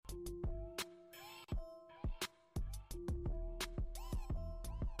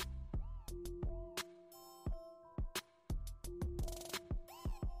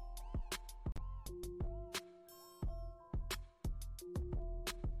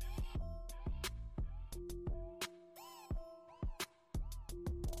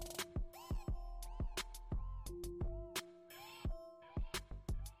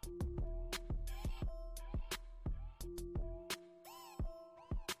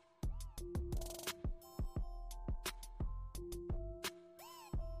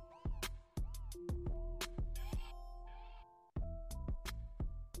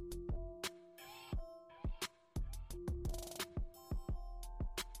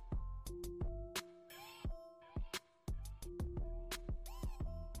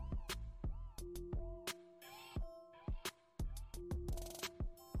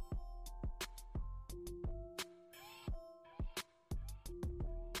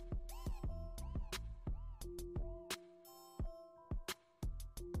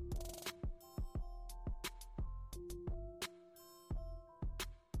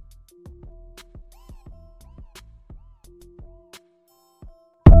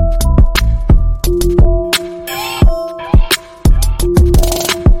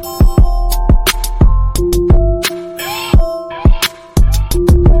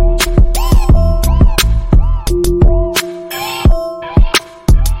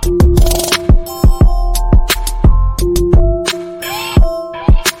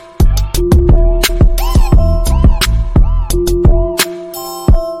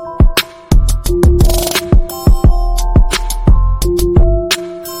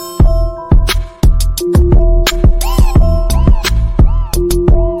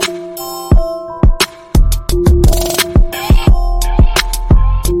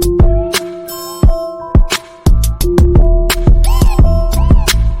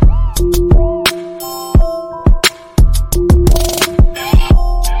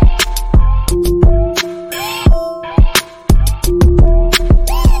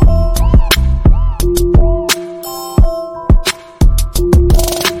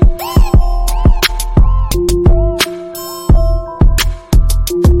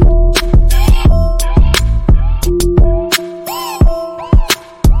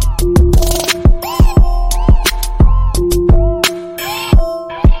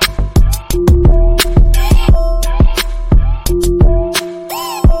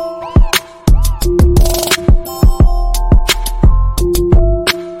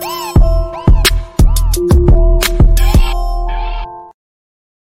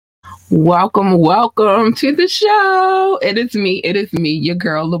Welcome to the show. It is me, your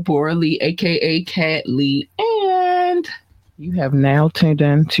girl, Labora Lee, aka Cat Lee, and you have now tuned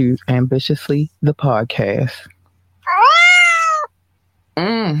in to Ambitiously the podcast.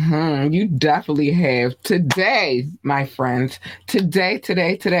 You definitely have. Today, my friends, today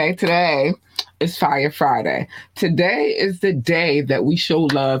is Fire Friday. Today is the day that we show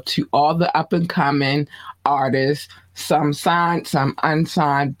love to all the up-and-coming artists, some signed, some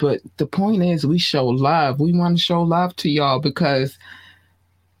unsigned, but the point is we show love. We want to show love to y'all because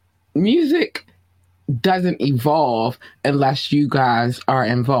music doesn't evolve unless you guys are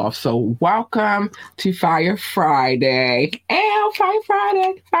involved. So welcome to Fire Friday. Fire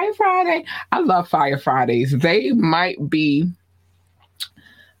Friday. I love Fire Fridays. They might be,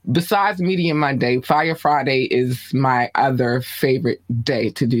 besides Media Monday, Fire Friday is my other favorite day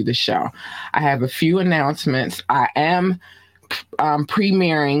to do the show. I have a few announcements. I am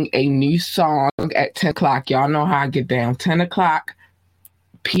premiering a new song at 10 o'clock. Y'all know how I get down. 10 o'clock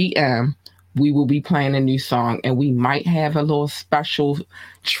p.m. we will be playing a new song, and we might have a little special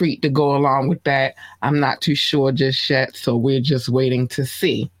treat to go along with that. I'm not too sure just yet, so we're just waiting to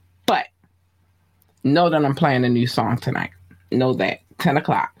see. But know that I'm playing a new song tonight. Know that. 10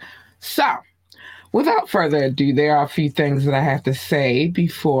 o'clock. So, without further ado, there are a few things that I have to say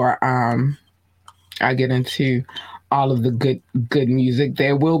before I get into all of the good music.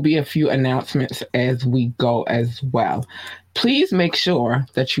 There will be a few announcements as we go as well. Please make sure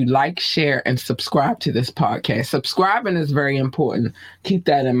that you like, share, and subscribe to this podcast. Subscribing is very important. Keep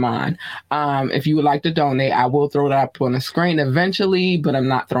that in mind. If you would like to donate, I will throw that up on the screen eventually, but I'm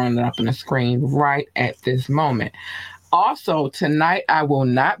not throwing it up on the screen right at this moment. Also, tonight, I will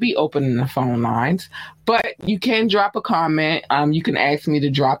not be opening the phone lines, but you can drop a comment. You can ask me to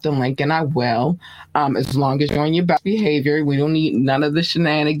drop the link, and I will, as long as you're on your best behavior. We don't need none of the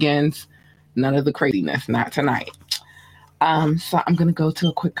shenanigans, none of the craziness, not tonight. So I'm going to go to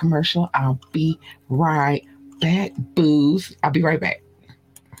a quick commercial. I'll be right back, booze. I'll be right back.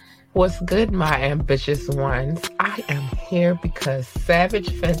 What's good, my ambitious ones? I am here because Savage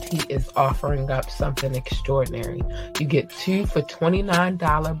Fenty is offering up something extraordinary. You get 2 for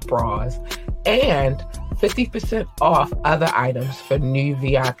 $29 bras and 50% off other items for new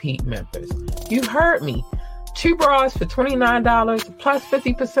VIP members. You heard me. 2 bras for $29 plus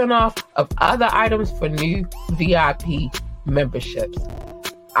 50% off of other items for new VIP memberships.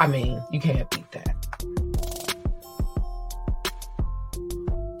 I mean, you can't beat that.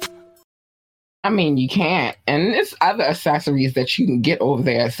 I mean, you can't. And there's other accessories that you can get over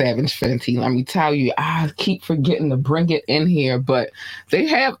there at Savage Fenty. Let me tell you, I keep forgetting to bring it in here, but they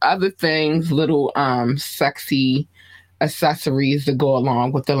have other things, little sexy accessories to go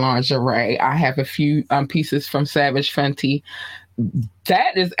along with the lingerie. I have a few pieces from Savage Fenty.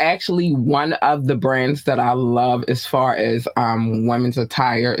 That is actually one of the brands that I love as far as women's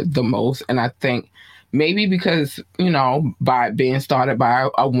attire the most. And I think maybe because, by being started by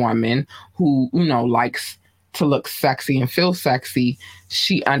a woman who, likes to look sexy and feel sexy,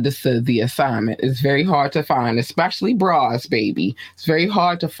 she understood the assignment. It's very hard to find, especially bras, baby. It's very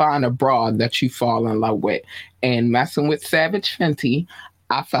hard to find a bra that you fall in love with. And messing with Savage Fenty,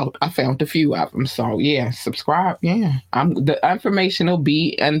 I found a few of them. So yeah, subscribe. Yeah, the information will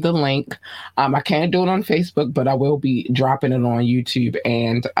be in the link. I can't do it on Facebook, but I will be dropping it on YouTube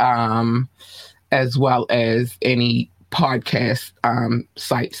and as well as any podcast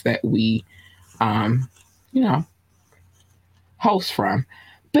sites that we host from.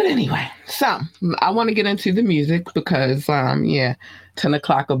 But anyway, so I want to get into the music because 10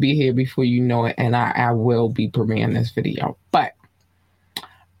 o'clock will be here before you know it, and I will be premiering this video. But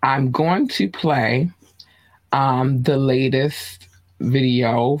I'm going to play the latest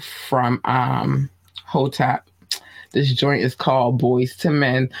video from Hotep. This joint is called Boys to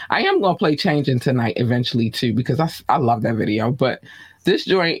Men. I am going to play Changing tonight eventually too because I love that video. But this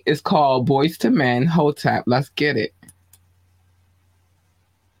joint is called Boys to Men, Hotep. Let's get it.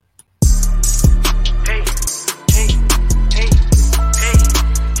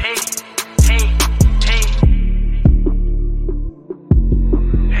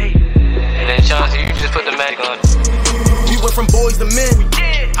 From boys to men,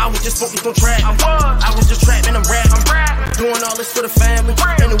 I was just focused on trap. I was just trapping, I'm rapping. Doing all this for the family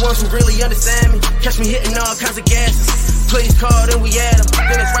and the ones who really understand me. Catch me hitting all kinds of gases. Plays card and we add them.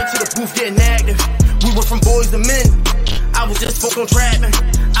 Then it's right to the booth getting active. We went from boys to men. I was just focused on trapping.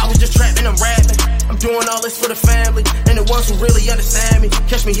 I was just trapping, I'm rapping. I'm doing all this for the family and the ones who really understand me.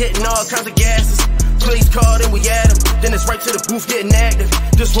 Catch me hitting all kinds of gases. Plays card and we add them. Then it's right to the booth getting active.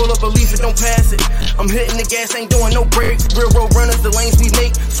 Just roll up a leaf and don't pass it. I'm hitting the gas, ain't doing no brakes. Real road runners, the lanes we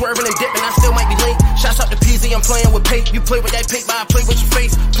make. swerving and dipping, I still might be late. Shots up to PZ, I'm playing with paint. You play with that paper, I play with your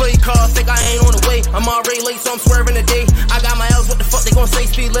face. Play cards, think I ain't on the way. I'm already late, so I'm swerving today. I got my L's, what the fuck they gon' say?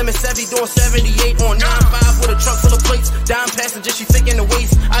 Speed limit 70, doing 78 on 9-5 with a truck full of plates. Dime passenger, she thick in the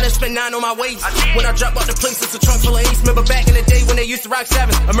waist. I done spent 9 on my waist. When I drop out the place, it's a trunk full of ace. Remember back in the day when they used to rock 7.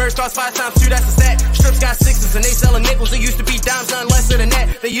 A merge cost 5 times 2, that's a stack. Strips got 6s and they selling nickels. It used to be dimes, nothing lesser than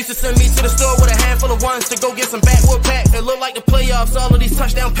that. They used to send me to the store with a handful of ones to go get some backwood pack. It looked like the playoffs, all of these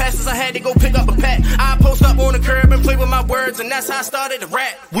touchdown passes, I had to go pick up a pack. I post up on the curb and play with my words, and that's how I started to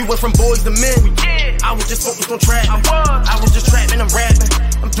rap. We went from boys to men. I was just focused on trap. I was just trapping, I'm rapping.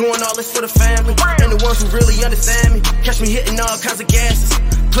 I'm doing all this for the family and the ones who really understand me. Catch me hitting all kinds of gases.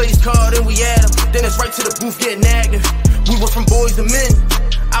 Play this card and we add them. Then it's right to the booth getting active. We went from boys to men.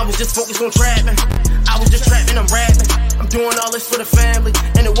 I was just focused on trapping. I was just trapping, I'm rapping. I'm doing all this for the family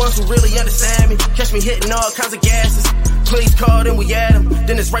and the ones who really understand me. Catch me hitting all kinds of gases. Play this card and we add them.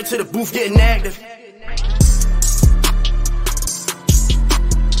 Then it's right to the booth getting active.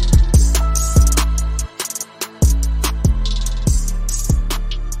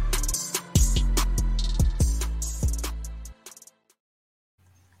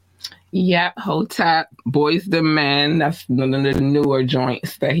 Yep, Hotep, Boys the Men. That's one of the newer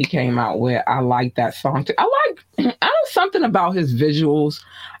joints that he came out with. I like that song too. I know something about his visuals.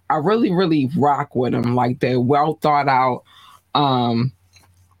 I really, really rock with them. Like, they're well thought out. I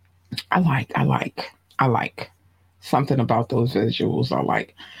like something about those visuals. I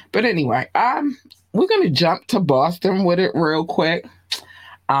like. But anyway, we're gonna jump to Boston with it real quick.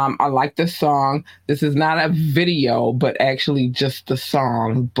 I like the song. This is not a video, but actually just the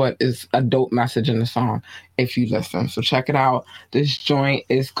song, but it's a dope message in the song if you listen. So check it out. This joint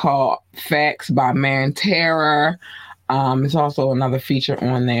is called Facts by Man Terror. It's also another feature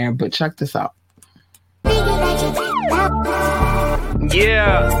on there, but check this out.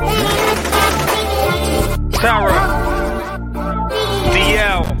 Yeah. Terror.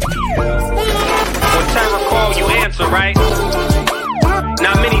 DL. When Terror call, you answer, right?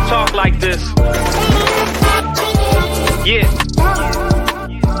 Not many talk like this. Yeah.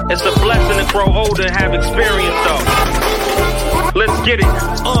 It's a blessing to grow older and have experience, though. Let's get it.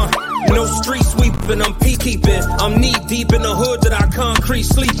 No street sweeping, I'm peacekeeping. I'm knee deep in the hood that I concrete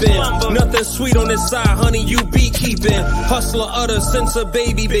sleeping. Nothing sweet on this side, honey, you beekeeping. Hustler utter since a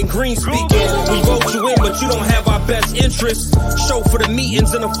baby been green speaking. We vote you in, but you don't have our best interests. Show for the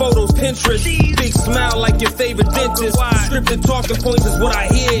meetings and the photos, Pinterest. Big smile like your favorite dentist. Scripted talking points is what I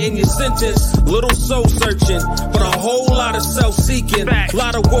hear in your sentence. Little soul searching, but a whole lot of self-seeking.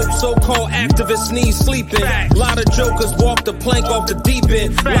 Lot of woke so-called activists need sleeping. Lot of jokers walk the plank off the deep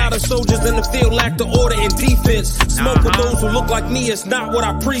end. Lot of soldiers in the field lack the order and defense. Smoke with those who look like me is not what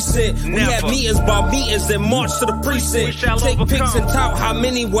I present. We have meetings by meetings and march to the precinct. Take pics and tout how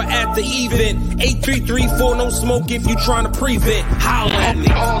many were at the event. 8334, no smoke if you trying to prevent. Holla at me.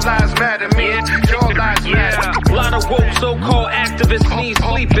 All lives matter, me. Your lives matter. Lot of woke so-called activists need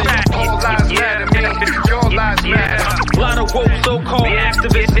sleeping. All lives matter, me. Your lives matter. Lot of woke so-called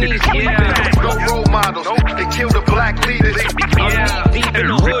activists need sleeping. No role models. They kill the black leaders. I'm deep in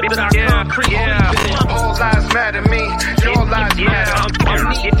the hood that I concrete sleeping. All lives matter, me. Your lives matter. I'm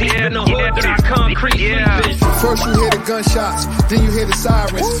knee deep in the hood that I concrete sleeping. First you hear the gunshots, then you hear the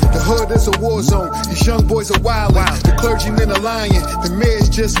sirens. The hood is a war zone, these young boys are wildin'. The clergymen are lying, the mayor's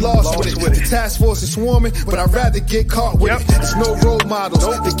just lost with it. The task force is swarming, but I'd rather get caught with it. There's no role models,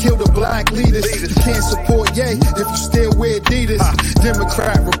 they kill the black leaders. You can't support Ye if you still wear Adidas.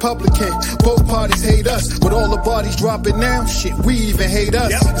 Democrat, Republican, both parties hate us. But all the bodies dropping now, shit, we even hate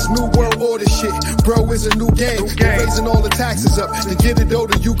us. It's new world order shit, bro, it's a new game. They're raising all the taxes up to get it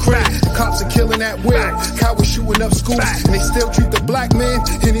over to Ukraine. The cops are killing at will, cowards shooting up schools, and they still treat the black man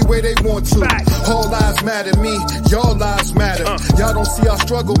any way they want to. All lives matter, me, your lives matter. Y'all don't see our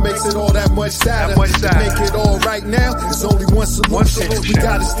struggle makes it all that much sadder. To make it all right now, there's only one solution. We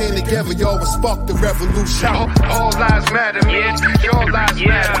gotta stand together, y'all, and spark the revolution. All lives matter, me. Your lives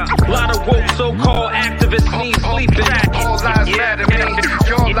matter. Lot of woke so-called activists need sleeping. All lives matter, me.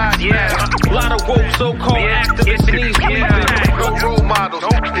 Your lives matter. Lot of woke so-called activists need sleeping. No role models,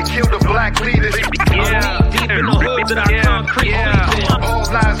 they kill the black leaders. I'm knee deep in the hood that I concrete sleeping. All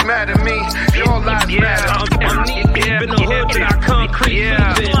lives matter, me. Your lives matter. I'm knee deep in the hood that I concrete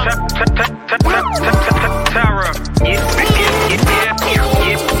sleeping. Terror.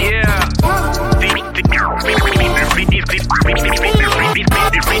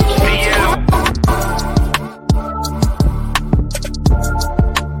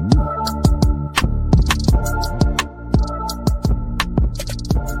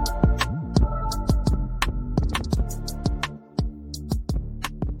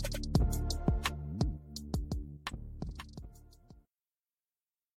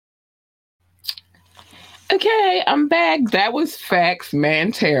 Okay, I'm back. That was Facts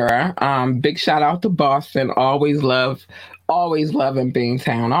Mantera. Big shout out to Boston. Always loving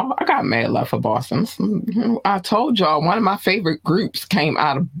Beantown. I got mad love for Boston. I told y'all one of my favorite groups came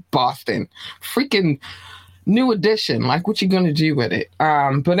out of Boston. Freaking New Edition. Like, what you gonna do with it?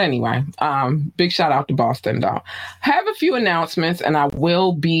 But anyway, big shout out to Boston, though. Have a few announcements, and I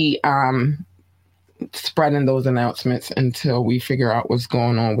will be spreading those announcements until we figure out what's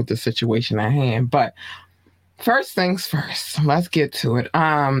going on with the situation at hand. But first things first, let's get to it.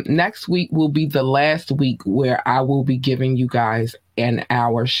 Next week will be the last week where I will be giving you guys an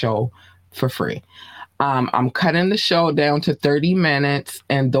hour show for free. I'm cutting the show down to 30 minutes,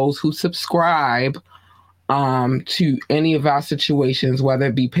 and those who subscribe to any of our situations, whether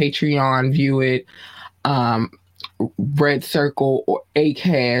it be Patreon, View It, Red Circle, or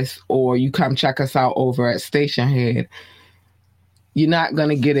Acast, or you come check us out over at Station Head, you're not going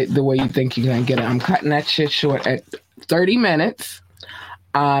to get it the way you think you're going to get it. I'm cutting that shit short at 30 minutes.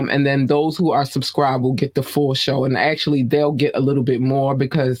 And then those who are subscribed will get the full show. And actually, they'll get a little bit more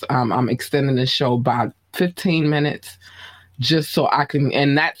because I'm extending the show by 15 minutes just so I can.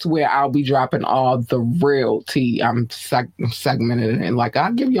 And that's where I'll be dropping all the real tea. I'm segmented it. And like,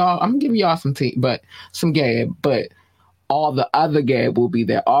 I'm giving y'all some tea, but some gab. But all the other gab will be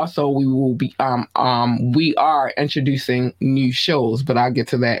there. Also, we will be we are introducing new shows, but I'll get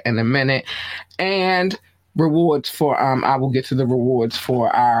to that in a minute. And rewards for I will get to the rewards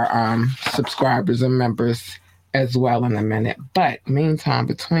for our subscribers and members as well in a minute. But meantime,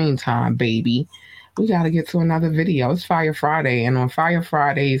 between time, baby, we got to get to another video. It's Fire Friday, and on Fire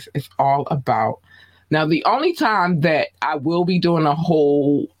Fridays, it's all about. Now, the only time that I will be doing a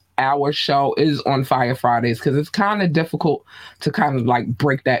whole hour show is on Fire Fridays because it's kind of difficult to kind of like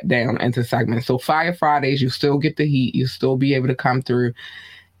break that down into segments. So Fire Fridays, you still get the heat. You still be able to come through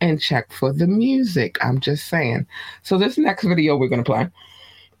and check for the music. I'm just saying. So this next video we're going to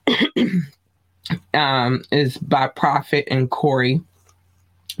play is by Prophet and Corey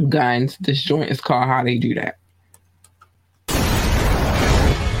Guns. This joint is called How They Do That.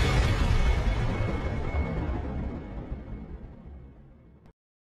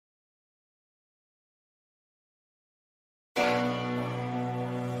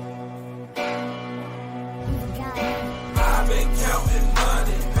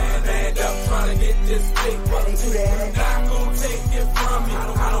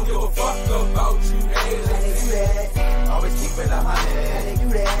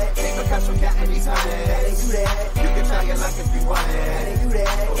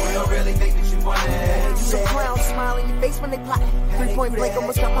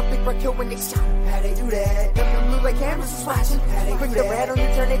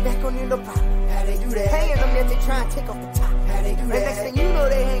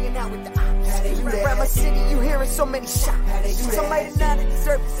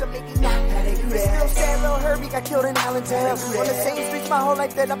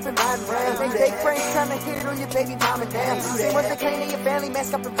 That up and riding around. They brains trying to hit it on your baby mama now. They want the claim of your family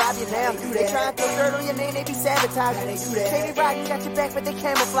mask up and rob you now. They try to throw dirt on your name, they be sabotaging. They be riding, got your back, but they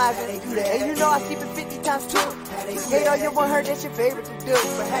camouflaging. And you know I keep it 50 times 2. Hate all you want her, that's your favorite to do.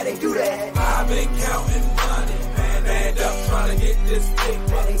 But how they do that? I've been counting money, man up trying to get this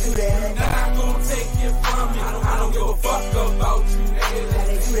paper. How they do that? Not gonna take it from you. I don't give a fuck about you. How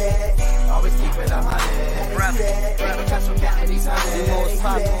they do that? Always keep it on my head. Rather catch some cat in these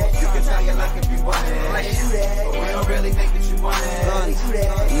honey. You can tell you like if you want it. But we don't really think that you want it.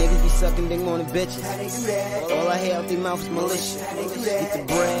 Niggas be sucking dick on the bitches. All I hear out their mouth is malicious. Get the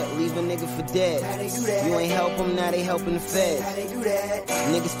bread, leave a nigga for dead. You ain't help them, now they helping the feds.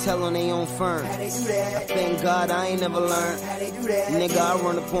 Niggas tell on they own firm. I thank God I ain't never learned. Nigga, I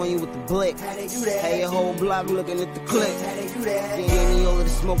run up on you with the blick. Hey, your whole block looking at the click. Gave me all of the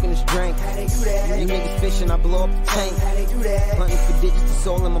smoke and this drink. You niggas fishing, I blow up the tank. Hunting for digits, the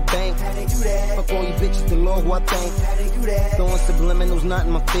soul in my bank. Fuck all you bitches, the Lord who I thank. Throwing subliminals, not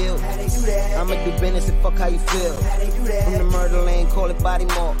in my field. I'ma do business and fuck how you feel. From the murder lane, call it body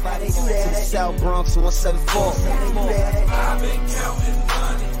mark. To the South Bronx, 174. I've been counting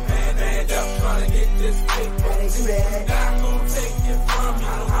money, man up trying to get this paper. Not gonna take it from you.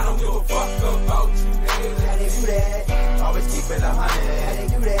 I don't give a fuck about you, nigga. Always keep it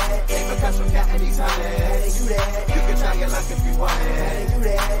 100. Ain't because I'm counting these hundreds. You can try your luck if you want it.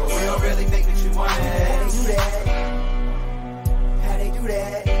 But we don't really think that you want it. How they do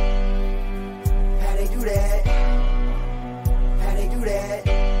that? How they do that? How they do that?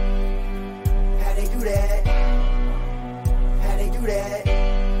 How they do that? How they do that?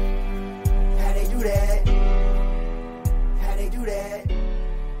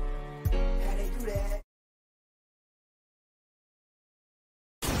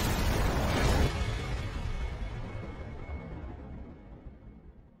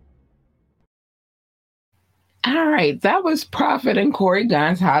 All right, that was Prophet and Corey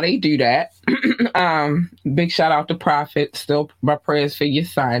Guns, how they do that. Big shout out to Prophet. Still my prayers for your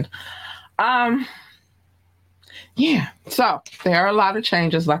son. Yeah, so there are a lot of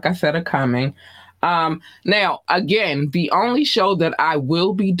changes, like I said, are coming. Now, again, the only show that I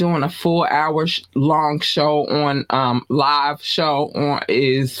will be doing a 4-hour long show on, live show on,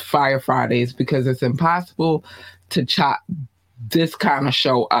 is Fire Fridays, because it's impossible to chop this kind of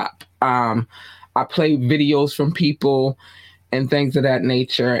show up. I play videos from people and things of that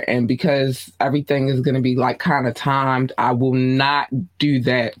nature. And because everything is going to be like kind of timed, I will not do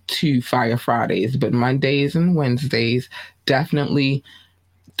that to Fire Fridays. But Mondays and Wednesdays, definitely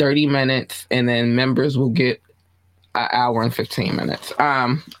 30 minutes. And then members will get an hour and 15 minutes.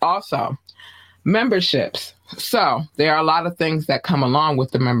 Also, memberships. So there are a lot of things that come along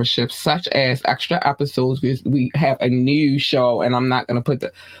with the membership, such as extra episodes. We have a new show, and I'm not going to put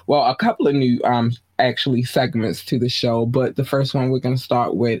a couple of new actually segments to the show, but the first one we're going to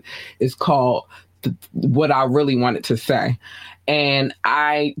start with is called What I Really Wanted to Say. And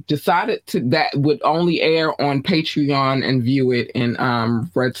I decided that would only air on Patreon and view it in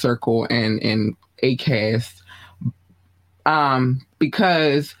Red Circle and in Acast,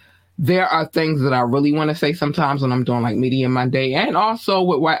 because there are things that I really want to say sometimes when I'm doing like Media Monday, and also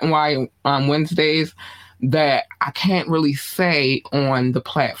with White and Why Wednesdays, that I can't really say on the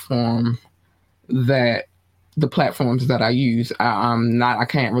platforms that I use. I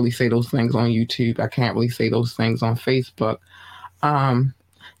can't really say those things on YouTube. I can't really say those things on Facebook.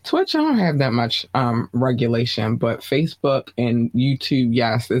 Twitch, I don't have that much regulation, but Facebook and YouTube,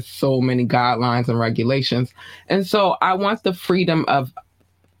 yes, there's so many guidelines and regulations. And so I want the freedom of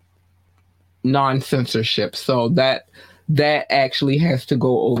non-censorship. So that actually has to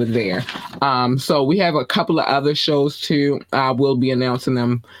go over there. So we have a couple of other shows too. I will be announcing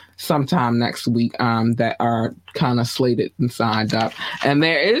them sometime next week that are kind of slated and signed up. And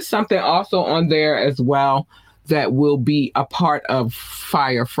there is something also on there as well that will be a part of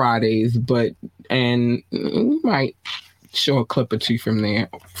Fire Fridays, and we might show a clip or two from there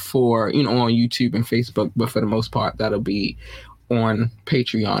for, on YouTube and Facebook, but for the most part, that'll be on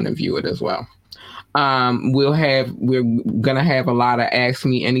Patreon and view it as well. We're gonna have a lot of Ask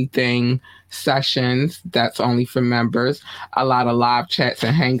Me Anything sessions. That's only for members. A lot of live chats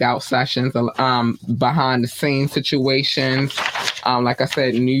and hangout sessions. Behind the scenes situations. Like I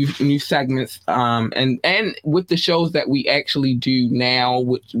said, new segments. And with the shows that we actually do now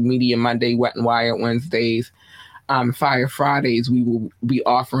with Media Monday, Wet and Wired Wednesdays, Fire Fridays, we will be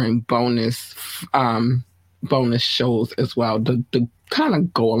offering bonus shows as well to kind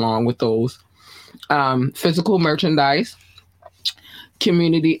of go along with those. Physical merchandise,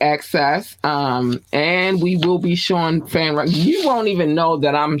 community access, and we will be showing you won't even know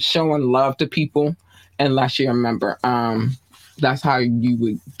that I'm showing love to people unless you're a member. That's how you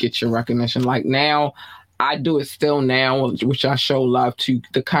would get your recognition. Like now, I do it still now, which I show love to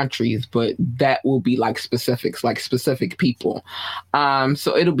the countries, but that will be like specifics, like specific people.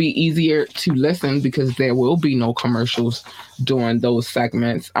 So it'll be easier to listen because there will be no commercials during those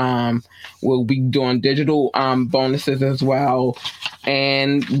segments. We'll be doing digital bonuses as well.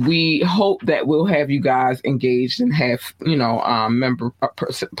 And we hope that we'll have you guys engaged and have, member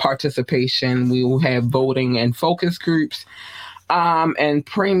participation. We will have voting and focus groups. And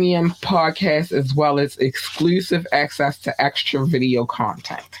premium podcasts, as well as exclusive access to extra video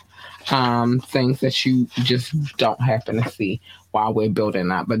content. Things that you just don't happen to see while we're building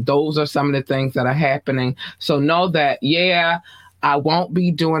that. But those are some of the things that are happening. So know that, I won't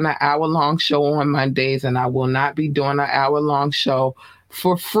be doing an hour-long show on Mondays, and I will not be doing an hour-long show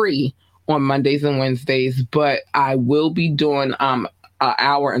for free on Mondays and Wednesdays, but I will be doing an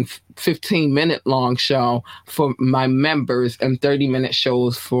hour and 15-minute long show for my members and 30-minute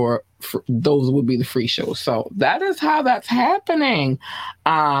shows for those will be the free shows. So that is how that's happening.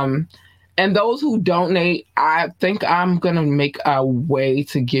 And those who donate, I think I'm going to make a way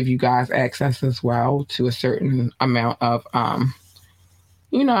to give you guys access as well to a certain amount of,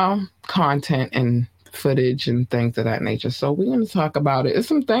 content and footage and things of that nature. So we're going to talk about it. It's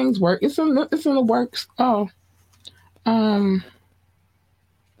some things it's in the works.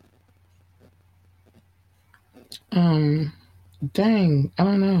 Dang, I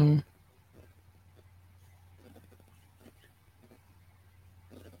don't know.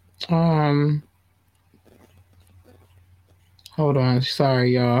 Hold on.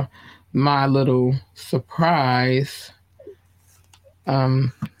 Sorry, y'all. My little surprise.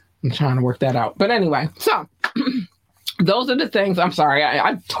 I'm trying to work that out. But anyway, so those are the things. I'm sorry.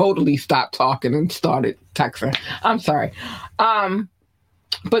 I totally stopped talking and started texting. I'm sorry.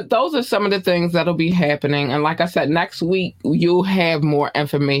 But those are some of the things that'll be happening. And like I said, next week, you'll have more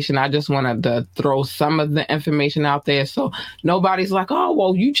information. I just wanted to throw some of the information out there so nobody's like, oh,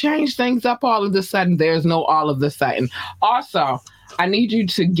 well, you changed things up all of a sudden. There's no all of a sudden. Also, I need you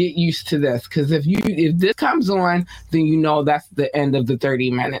to get used to this, because if this comes on, then you know that's the end of the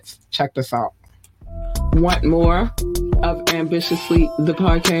 30 minutes. Check this out. Want more of Ambitiously, the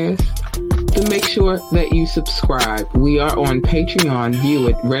podcast? Then make sure that you subscribe. We are on Patreon, View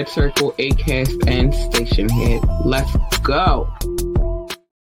It, Red Circle, Acast, and Station Head. Let's go.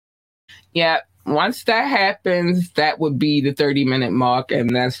 Yeah, once that happens, that would be the 30-minute mark,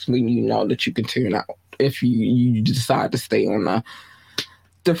 and that's when you know that you can tune out if you decide to stay on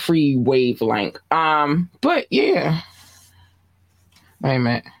the free wavelength. But yeah. Wait a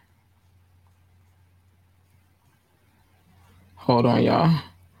minute. Hold on, y'all.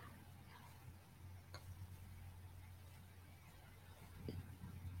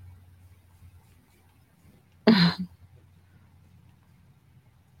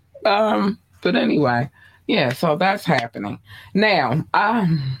 But anyway, yeah, so that's happening. Now,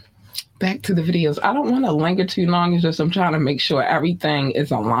 back to the videos. I don't want to linger too long. It's just I'm trying to make sure everything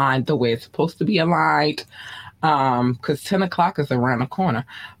is aligned the way it's supposed to be aligned. Because 10 o'clock is around the corner.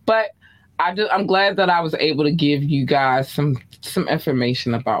 But I'm glad that I was able to give you guys some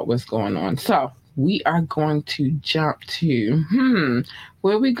information about what's going on. So we are going to jump to,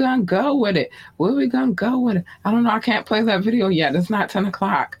 where we gonna go with it? I don't know. I can't play that video yet. It's not 10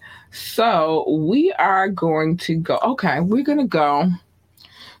 o'clock. So we are going to go. Okay, we're going to go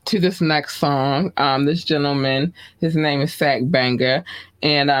to this next song. This gentleman, his name is Sack Banger.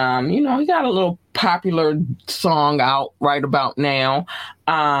 And, he got a little popular song out right about now.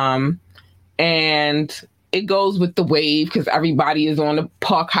 And it goes with the wave because everybody is on the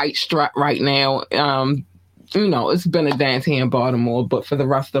Park Heights strut right now. It's been a dance here in Baltimore, but for the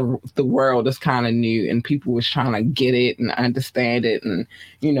rest of the world, it's kind of new, and people was trying to get it and understand it. And,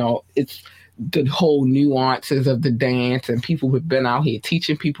 it's the whole nuances of the dance, and people have been out here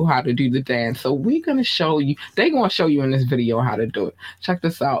teaching people how to do the dance. So we're going to show you, they're going to show you in this video how to do it. Check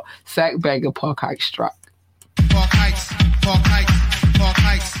this out. Sack Banger, Park Heights strut. Park Heights, Park Heights, Park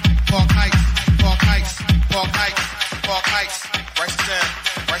Heights, Park Heights, Park Heights, Park Heights, Park Heights. Bryce down,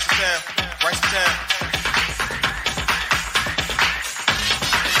 Bryce down, Bryce down.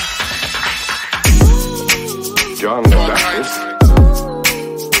 John the Baptist.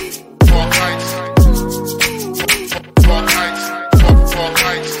 Park Heights, Park Heights, Park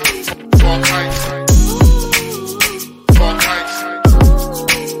Heights, Park Heights, Park Heights,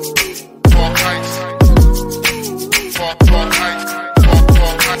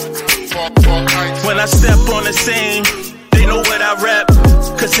 Park Heights, Park Heights. When I step on the scene, they know what I rap.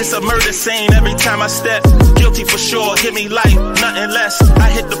 Cause it's a murder scene every time I step. Guilty for sure, give me life, nothing less. I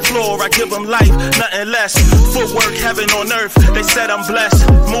hit the floor, I give them life, nothing less. Footwork, heaven on earth, they said I'm blessed.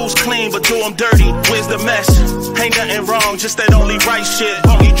 Moves clean, but do them dirty, where's the mess? Ain't nothing wrong, just that only right shit.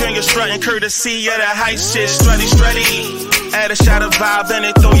 Bummy drinking, strutting, courtesy of that high shit. Strutty, strutty. Add a shot of vibe and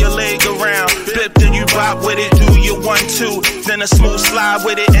it, throw your leg around. Bip, then you bop with it, do your 1-2. Then a smooth slide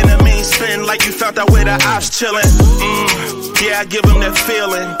with it, and a mean spin like you felt that with the ops chillin'. Yeah, I give them that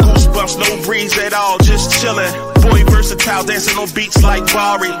feeling. Goosebumps, no breeze at all, just chillin'. Boy versatile, dancing on beats like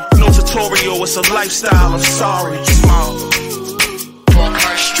Bari. No tutorial, it's a lifestyle, I'm sorry. Small. Park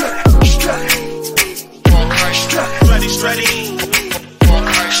Heights strut, strut. Park Heights strut, Strutty, strutty. Park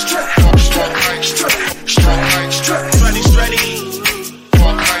Heights strut, strut, strut, strut, strut. Strutty, strutty.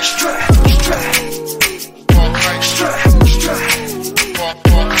 Park Heights strut, strut. Park Heights strut, strut.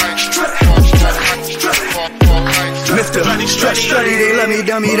 Park Heights strut, strut, strut. Park Heights. Mr. Strutty, they love me,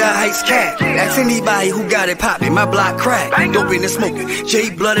 dummy, the Heights cat. Ask anybody who got it poppin', my block crack. Dope in the smoking,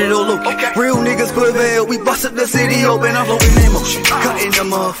 J-blooded or Loki. Real niggas prevail, we busted the city open. I'm floating in motion, cutting the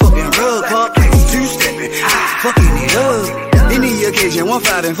motherfucking rug. Park Heights, two-stepping, fucking it up. Any occasion,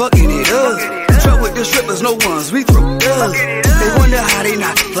 1-5 and fucking it up. Truck with the strippers, no ones, we throw dubs. They wonder how they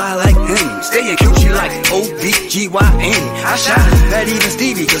not fly like him. Staying cute, like OBGYN. I shine, that even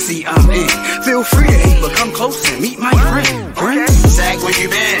Stevie could see I'm in. Feel free to hate, but come close and meet my friend. Friend, sag where you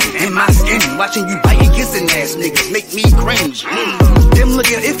been, in my skin. Watching you biting, kissing ass niggas make me cringe. Them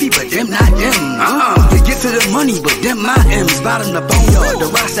looking iffy, but them not them. You get to the money, but them my M's. Bottom the boneyard,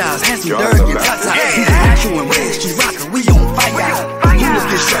 the rock styles, handsome, Dirk and Tata. He's an actual and red, she rockin', we on fire. You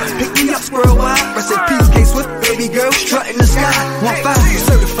looking sharp, pick me up, squirrel wide. Rest in peace, K-Swift, baby girl, strut in the sky. 1-5,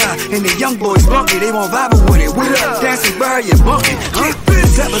 certified, and the young boys funky, they won't vibe with it. What up, dancing, bury and bunkin'.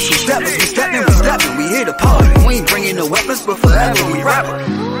 Steppers, we steppin', we here to party. We ain't bringing no weapons, but forever we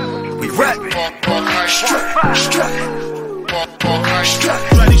rappin'. We rappin'. Park Heights strut, strut.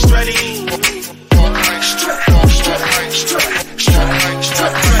 Strutty, strutty.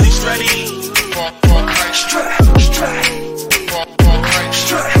 Strutty, strutty.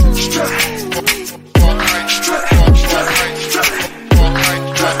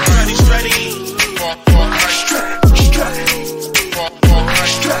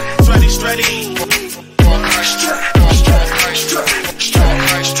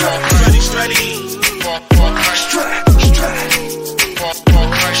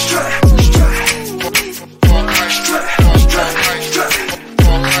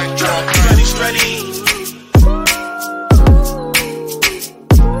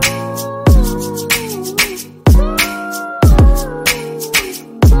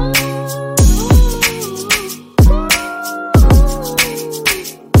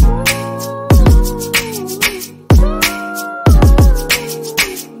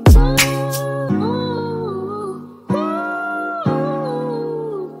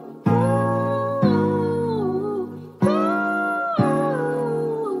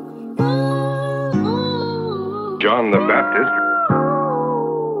 John the Baptist.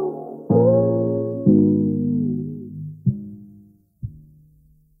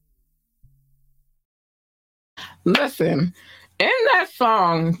 Listen, in that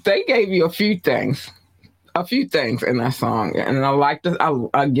song, they gave you a few things in that song. And I like this. I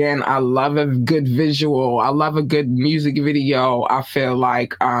love a good visual. I love a good music video. I feel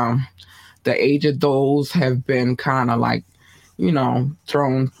like the age of those have been kind of like,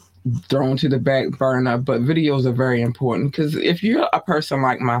 thrown to the back burner, but videos are very important because if you're a person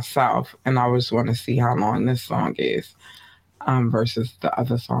like myself, and I just want to see how long this song is versus the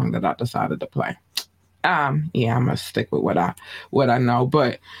other song that I decided to play. I'm gonna stick with what I know.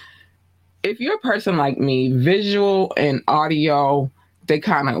 But if you're a person like me, visual and audio, they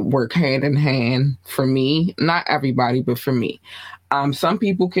kind of work hand in hand for me. Not everybody, but for me. Some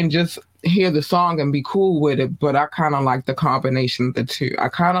people can just hear the song and be cool with it, but I kind of like the combination of the two. I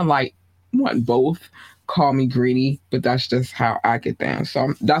kind of want both. Call me greedy, but that's just how I get down.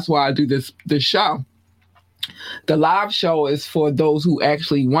 So that's why I do this show. The live show is for those who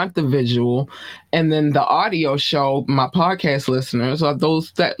actually want the visual, and then the audio show, my podcast listeners, are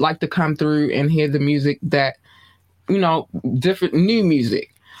those that like to come through and hear the music that, different new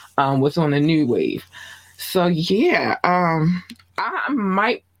music, what's on the new wave. So yeah, I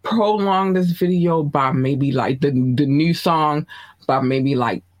might prolong this video by maybe like the new song by maybe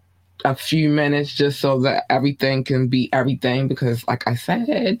like a few minutes, just so that everything can be everything, because like I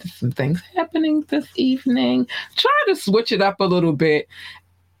said, some things happening this evening. Try to switch it up a little bit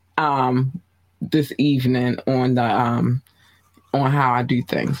this evening on the on how I do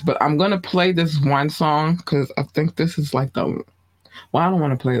things. But I'm gonna play this one song because I think this is like I don't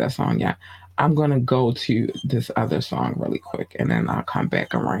want to play that song yet. I'm gonna go to this other song really quick, and then I'll come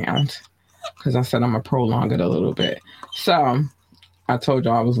back around because I said I'm gonna prolong it a little bit. So I told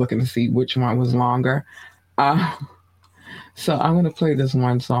you I was looking to see which one was longer. So I'm going to play this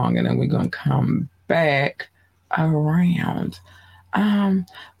one song, and then we're going to come back around. We're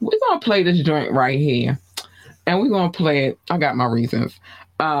going to play this joint right here, and we're going to play it. I got my reasons.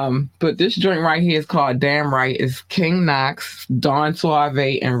 But this joint right here is called Damn Right. It's King Knox, Don Suave,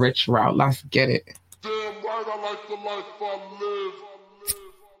 and Rich Route. Let's get it. Damn right, I like the life I live.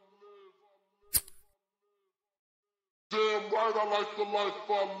 Damn right, I like the life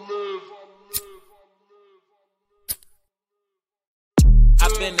I live.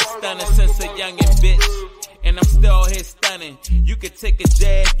 I've been a stunner since a youngin' bitch, and I'm still here stunning. You could take a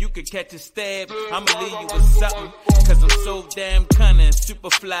jab, you could catch a stab. I'ma leave you with something, cause I'm so damn cunning.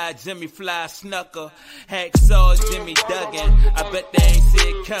 Superfly, Jimmy Fly, Snucker, Hacksaw, Jimmy Duggan. I bet they ain't see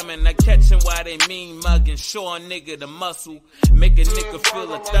it coming. I catch him while they mean mugging. Show a nigga the muscle, make a nigga feel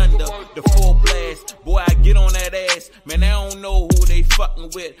the thunder, the full blast. Boy, I get on that ass, man, I don't know who they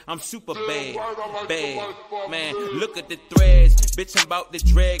fucking with. I'm super bad, man, look at the threads. Bitch, I'm about to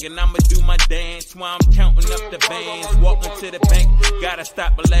drag and I'ma do my dance while I'm counting up the bands. Walking to the bank, gotta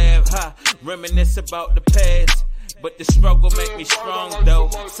stop and laugh, reminisce about the past. But the struggle make me strong though,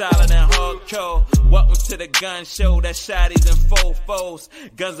 solid and hardcore. Welcome to the gun show, that shotties and fofos.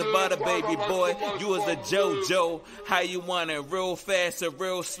 Guns of butter, baby boy, you was a JoJo. How you want it, real fast or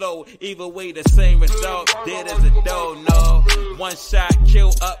real slow? Either way, the same result, dead as a dough, no. One shot,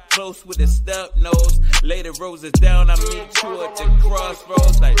 kill up close with a stub nose. Lay the roses down, I meet you at the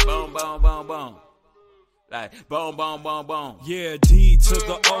crossroads. Like boom, boom, boom, boom. Like boom, boom, boom, boom. Yeah, D to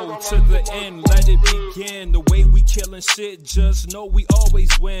the O to the N, let it begin. The way we killing shit, just know we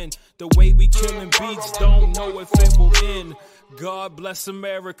always win. The way we killing beats, don't know if it will end. God bless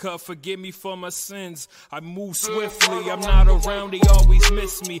America, forgive me for my sins. I move swiftly, I'm not around, they always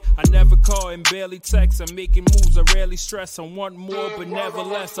miss me. I never call and barely text, I'm making moves, I rarely stress. I want more, but never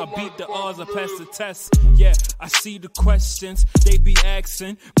less. I beat the odds, I pass the test. Yeah, I see the questions they be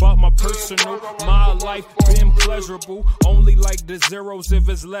asking about my personal. My life been pleasurable, only like the zeros if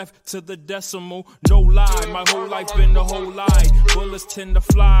it's left to the decimal. No lie, my whole life been the whole lie. Bullets tend to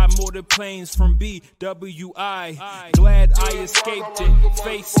fly more than planes from BWI. Glad I escaped it,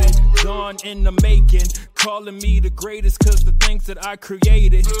 face it, gone in the making. Calling me the greatest cause the things that I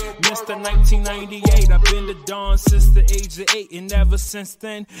created. Mr. 1998, I've been the Don since the age of 8. And ever since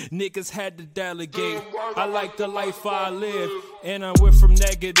then, niggas had to delegate. I like the life I live, and I went from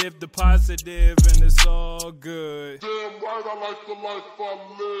negative to positive, and it's all good. Damn right, I like the life I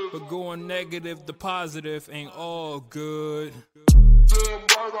live. But going negative to positive ain't all good. Damn right,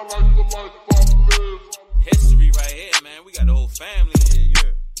 I like the life I live. History right here, man. We got the whole family here,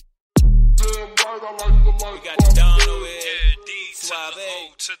 yeah. Damn right, I like the life we got the Don over here. Yeah, D Suave. to the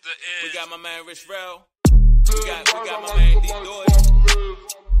O to the N. We got my man Rich Rel. We got my man D Doyle.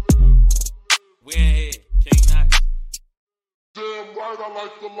 We in here, King Knox. Damn right, I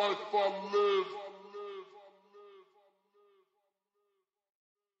like the life I live.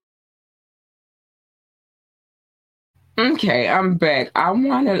 Okay, I'm back. I'm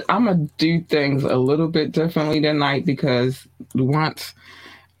gonna do things a little bit differently tonight because once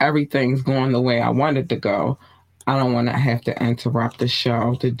everything's going the way I want it to go, I don't want to have to interrupt the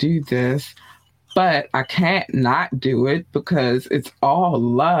show to do this. But I can't not do it because it's all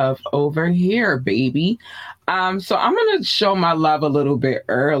love over here, baby. So I'm gonna show my love a little bit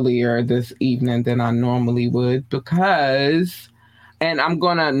earlier this evening than I normally would because. And I'm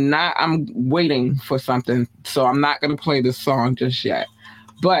waiting for something, so I'm not going to play this song just yet.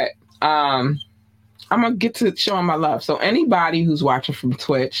 But I'm going to get to showing my love. So anybody who's watching from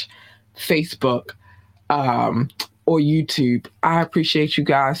Twitch, Facebook, or YouTube, I appreciate you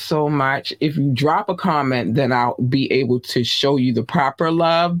guys so much. If you drop a comment, then I'll be able to show you the proper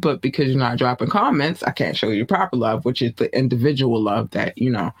love. But because you're not dropping comments, I can't show you the proper love, which is the individual love that,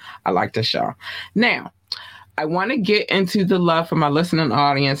 I like to show. Now, I want to get into the love for my listening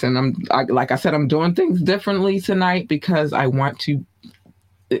audience, and like I said, I'm doing things differently tonight because I want to.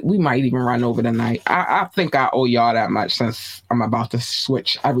 We might even run over tonight. I think I owe y'all that much since I'm about to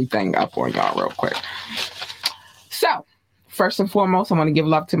switch everything up on y'all real quick. So, first and foremost, I want to give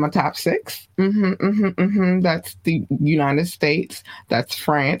love to my top 6. That's the United States, that's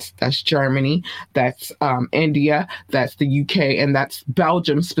France, that's Germany, that's India, that's the UK, and that's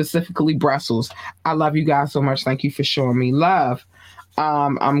Belgium, specifically Brussels. I love you guys so much. Thank you for showing me love.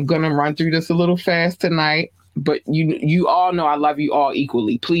 I'm going to run through this a little fast tonight, but you all know I love you all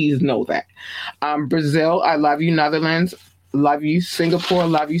equally. Please know that. Brazil, I love you. Netherlands, love you. Singapore,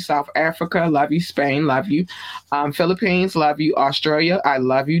 love you. South Africa, love you. Spain, love you. Philippines, love you. Australia, I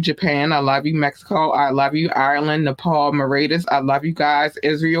love you. Japan, I love you. Mexico, I love you. Ireland, Nepal, Mauritius, I love you guys.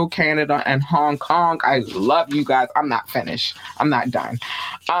 Israel, Canada, and Hong Kong, I love you guys. I'm not finished. I'm not done.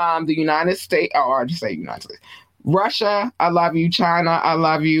 The United States, I just say United States. Russia, I love you. China, I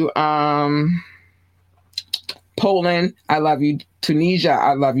love you. Poland, I love you. Tunisia,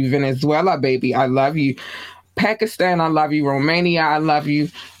 I love you. Venezuela, baby, I love you. Pakistan, I love you. Romania, I love you.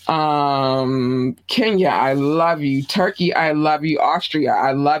 Kenya, I love you. Turkey, I love you. Austria,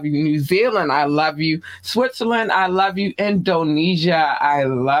 I love you. New Zealand, I love you. Switzerland, I love you. Indonesia, I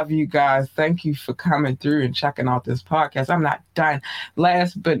love you guys. Thank you for coming through and checking out this podcast. I'm not done.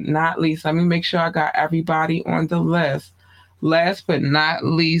 Last but not least, let me make sure I got everybody on the list. Last but not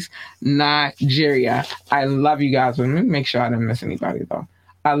least, Nigeria. I love you guys. Let me make sure I didn't miss anybody, though.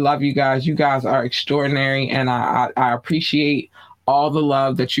 I love you guys. You guys are extraordinary, and I appreciate all the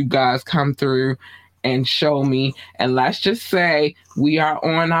love that you guys come through and show me. And let's just say we are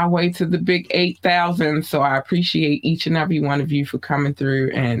on our way to the big 8,000. So I appreciate each and every one of you for coming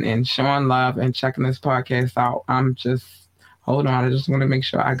through and showing love and checking this podcast out. Hold on. I just want to make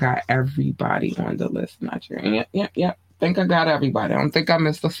sure I got everybody on the list. Nigeria. Yep. Think I got everybody. I don't think I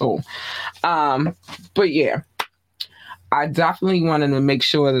missed a soul. But yeah. I definitely wanted to make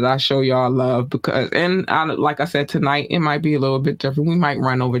sure that I show y'all love because, like I said, tonight, it might be a little bit different. We might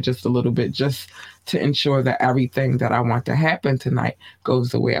run over just a little bit just to ensure that everything that I want to happen tonight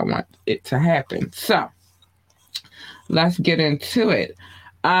goes the way I want it to happen. So let's get into it.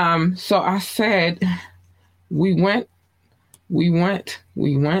 So I said we went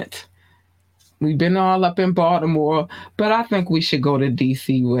We've been all up in Baltimore, but I think we should go to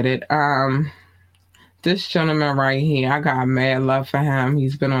DC with it. This gentleman right here, I got mad love for him.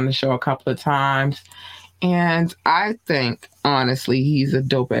 He's been on the show a couple of times. And I think, honestly, he's a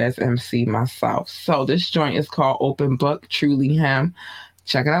dope-ass MC myself. So this joint is called Open Book, Truly Him.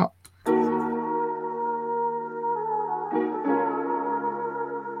 Check it out.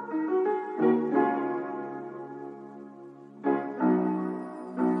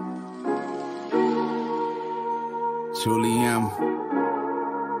 Truly Him.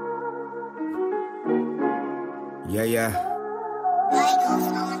 Yeah.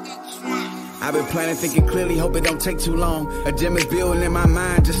 I've been planning, thinking clearly, hope it don't take too long. A gym is building in my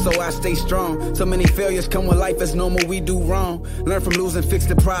mind just so I stay strong. So many failures come with life, it's normal, we do wrong. Learn from losing, fix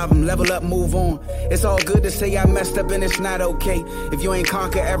the problem, level up, move on. It's all good to say I messed up and it's not okay. If you ain't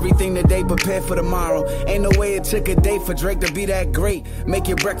conquer everything today, prepare for tomorrow. Ain't no way it took a day for Drake to be that great. Make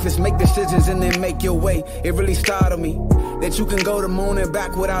your breakfast, make decisions, and then make your way. It really startled me that you can go to moon and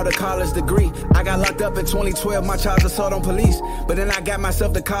back without a college degree. I got locked up in 2012, my charge assault on police. But then I got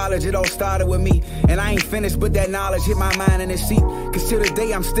myself to college, it all started with me. And I ain't finished, but that knowledge hit my mind in its seat. Cause till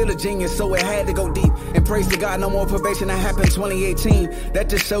today I'm still a genius, so it had to go deep. And praise to God, no more probation, that happened 2018. That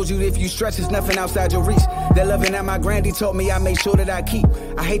just shows you if you stretch, it's nothing outside your reach. That loving that my grandy taught me, I made sure that I keep.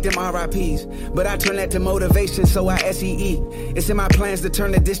 I hate them RIPs, but I turn that to motivation, so I SEE. It's in my plans to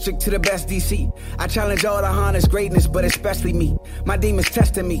turn the district to the best DC. I challenge all to harness greatness, but especially me. My demons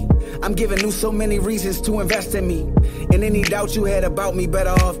testing me. I'm giving you so many reasons to invest in me. And any doubt you had about me, better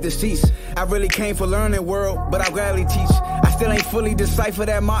off deceased. I really came for learning, world, but I'll gladly teach. I still ain't fully decipher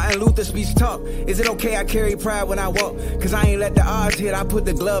that Martin Luther speech talk. Is it okay I carry pride when I walk? Cause I ain't let the odds hit, I put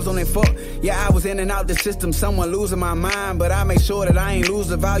the gloves on and fought. Yeah, I was in and out the system, someone losing my mind, but I make sure that I ain't lose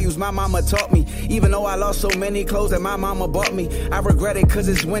the values my mama taught me. Even though I lost so many clothes that my mama bought me, I regret it cause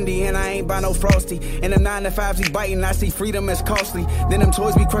it's windy and I ain't buy no Frosty. And the 9 to 5s be biting, I see freedom as costly. Then them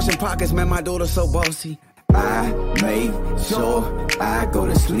toys be crushing pockets, man, my daughter's so bossy. I make sure I go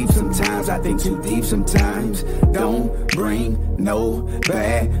to sleep sometimes. I think too deep sometimes. Don't bring no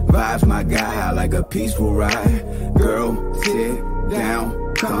bad vibes, my guy. I like a peaceful ride. Girl, sit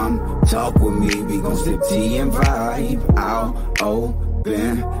down, come talk with me. We gon' sip tea and vibe. I'll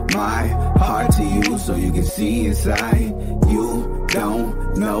open my heart to you so you can see inside. You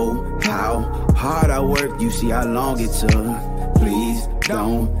don't know how hard I work. You see how long it took. Please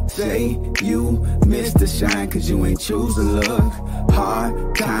don't say you missed the shine cause you ain't choose to look.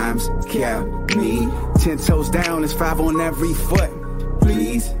 Hard times kept me 10 toes down, it's 5 on every foot.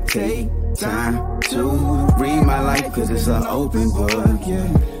 Please take time to read my life cause it's an open book,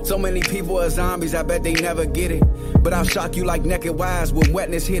 yeah. So many people are zombies, I bet they never get it. But I'll shock you like Naked Wise when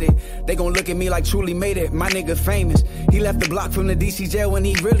wetness hit it. They gon' look at me like truly made it, my nigga famous. He left the block from the DC jail when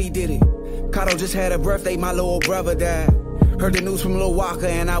he really did it. Kato just had a birthday, my little brother died. Heard the news from Lil Walker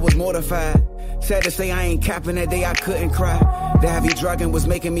and I was mortified. Sad to say I ain't capping, that day I couldn't cry. The heavy drugging was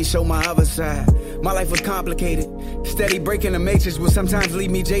making me show my other side. My life was complicated. Steady breaking the matrix would sometimes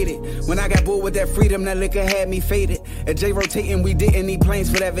leave me jaded. When I got bored with that freedom, that liquor had me faded. At J rotating, we didn't need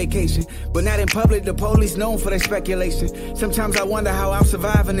planes for that vacation. But not in public, the police known for their speculation. Sometimes I wonder how I'm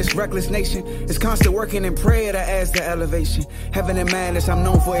surviving this reckless nation. It's constant working and prayer that adds the elevation. Heaven and madness, I'm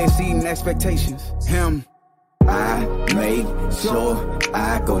known for exceeding expectations. Him. I make sure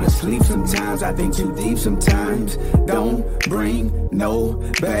I go to sleep sometimes. I think too deep sometimes. Don't bring no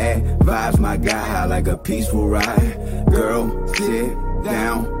bad vibes, my guy. I like a peaceful ride. Girl, sit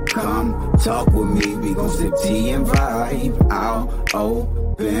down, come talk with me. We gon' sip tea and vibe. I'll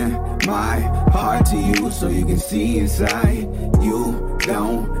open my heart to you so you can see inside. You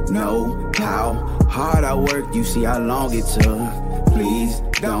don't know how hard I work. You see how long it took. Please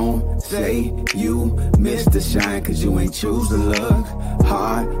don't say you missed the shine cause you ain't choose to look.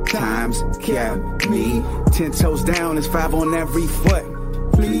 Hard times kept me 10 toes down, it's 5 on every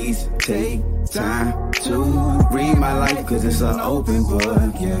foot. Please take time to read my life cause it's an open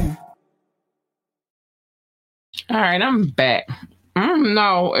book, yeah. All right, I'm back. I don't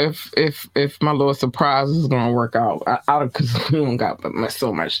know if my little surprise is gonna work out. Because we don't got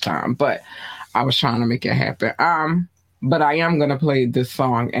so much time, but I was trying to make it happen. But I am gonna play this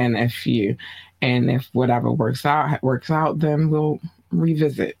song and a few, and if whatever works out, then we'll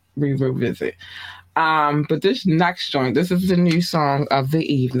revisit. But this next joint, this is the new song of the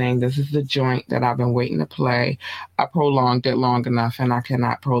evening. This is the joint that I've been waiting to play. I prolonged it long enough, and I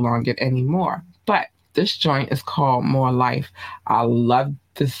cannot prolong it anymore. But this joint is called More Life. I love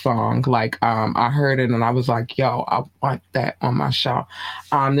this song. I heard it and I was like, yo, I want that on my show.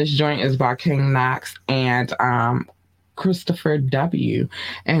 This joint is by King Knox, and Christopher W.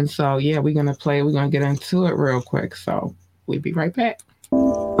 And so, yeah, we're going to get into it real quick. So we'll be right back.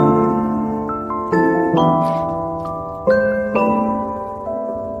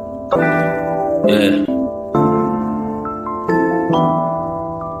 Yeah.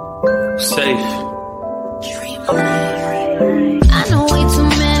 Safe. I know way too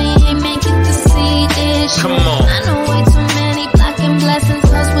many ain't make it to see this. Come on. I know way too many blocking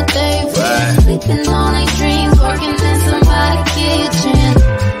blessings, that's what they feel. Sleeping on their dreams, working in somebody's kitchen.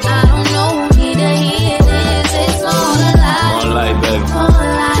 I don't know who neither here it is. It's more than life. More life, baby. More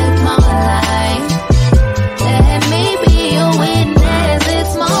life, more life. Let me be a witness.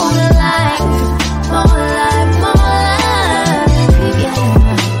 It's more than life. More life, more life. Yeah.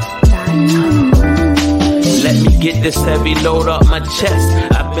 Let me get this heavy load off my chest.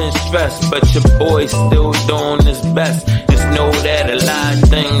 I've been stressed, but your boy's still doing his best. Just know that a lot of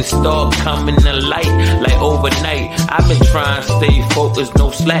things start coming to light, like overnight. I've been trying to stay focused,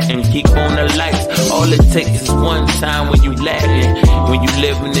 no slacking, keep on the lights. All it takes is one time when you lacking, when you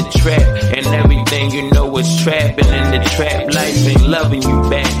live in the trap, and everything you know is trapping. In the trap life ain't loving you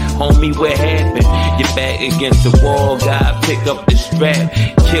back. Homie, what happened? You're back against the wall, gotta pick up the strap.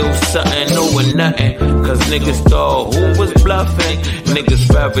 Kill something over nothing, cause niggas thought who was bluffing. Niggas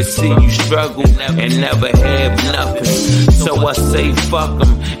rather see you struggle and never have nothing. So I say fuck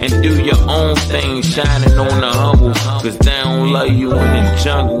them and do your own thing, shining on the humble, cause they don't love you in the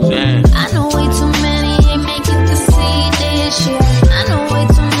jungle, damn. I know way too many ain't make it to see this year. I know way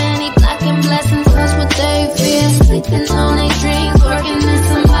too many blocking blessings, that's what they fear. Sleeping on their dreams, working in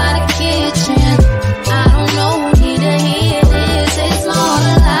somebody's kitchen. I don't know who neither here it is. It's more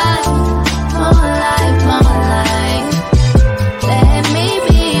than life, more life, more life. Let me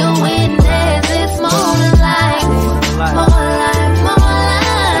be a witness. It's more than life, more life, more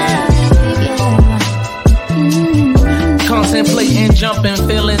life. Yeah. Contemplating, jumping,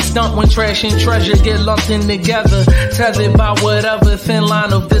 feeling stumped when trash and treasure get lumped in together. Tethered by whatever thin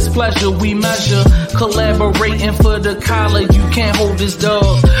line of displeasure we measure. Collaborating for the collar, you can't hold this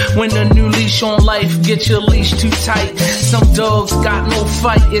dog. When a new leash on life, get your leash too tight. Some dogs got no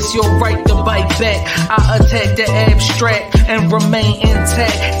fight, it's your right to bite back. I attack the abstract and remain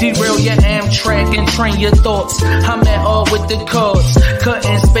intact. Derail your Amtrak and train your thoughts. I'm at all with the cards,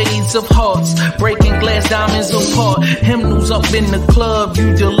 cutting spades of hearts, breaking glass diamonds apart. Hymnals up in the club,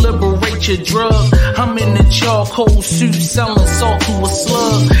 you deliberate your drug. I'm in the charcoal suit, selling salt to a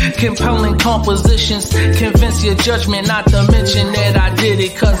slug. Compelling compositions, convince your judgment, not to mention that I did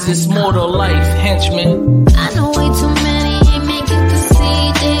it cause it's more to life, henchman. I know way too many ain't make it to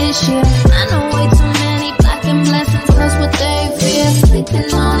see this year. I know way too many blocking blessings, cause what they fear.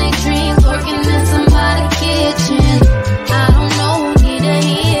 Sleeping on their dreams, working in somebody's kitchen. I don't know who neither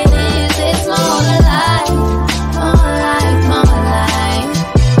here it is. It's more than life, more life, more life.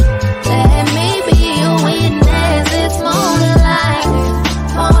 Let me be a witness. It's more than life,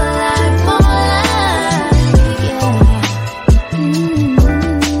 more life, more life. Yeah.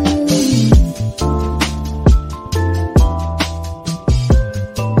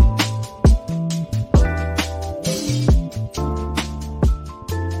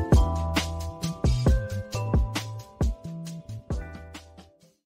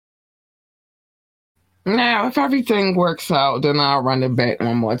 Now, if everything works out, then I'll run it back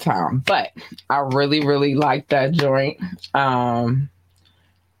one more time. But I really, really like that joint. I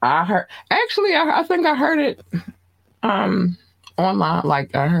think I heard it online.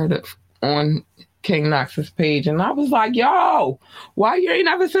 Like, I heard it on King Knox's page, and I was like, yo, why you ain't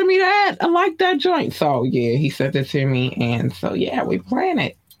never sent me that? I like that joint. So, yeah, he sent it to me, and so, yeah, we playing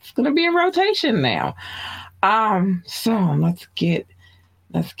it. It's going to be in rotation now. So let's get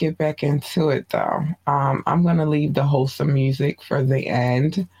back into it, though. I'm gonna leave the wholesome music for the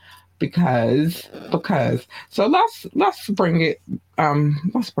end because. So let's bring it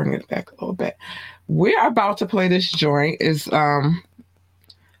back a little bit. We're about to play this joint is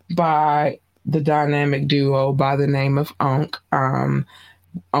by the dynamic duo by the name of Unk. Unk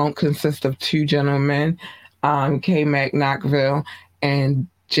consists of two gentlemen, K-Mac Knockville and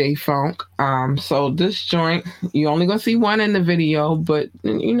J-Funk. So this joint, you only gonna see one in the video, but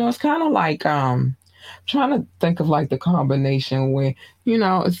you know, it's kind of like trying to think of like the combination where, you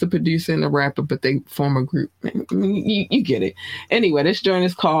know, it's the producer and the rapper, but they form a group. You get it. Anyway, this joint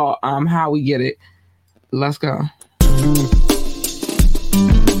is called How We Get It. Let's go.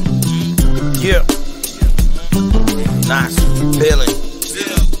 Yeah. Nice feeling.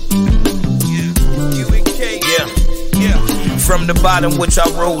 Yeah. From the bottom which I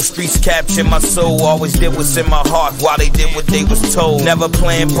rose, streets captured my soul. Always did what's in my heart while they did what they was told. Never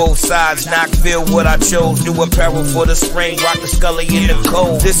playing both sides, Knoxville what I chose. New apparel for the spring, rock the Scully in the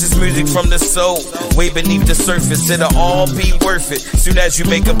cold. This is music from the soul, way beneath the surface. It'll all be worth it, soon as you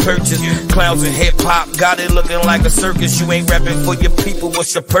make a purchase. Clowns and hip hop, got it looking like a circus. You ain't rapping for your people,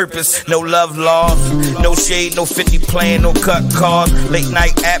 what's your purpose? No love lost, no shade, no 50 playing, no cut cars. Late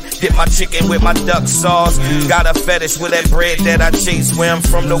night app, dip my chicken with my duck sauce. Got a fetish with that bread that I chase. Where I'm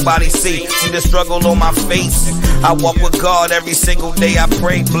from, nobody see the struggle on my face. I walk with God every single day. I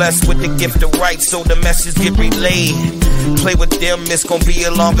pray, blessed with the gift of right, so the message get relayed. Play with them, it's gonna be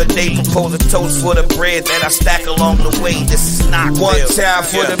a longer day. Propose a toast for the bread that I stack along the way. This is not one time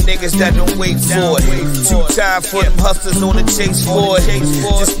for them niggas that don't wait for it. Two time for them hustlers on the chase for it.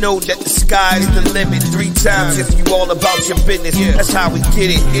 Just know that the sky's the limit. Three times if you all about your business. That's how we get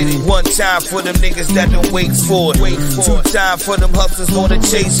it. One time for them niggas that don't wait for it. Two time for them hustlers on the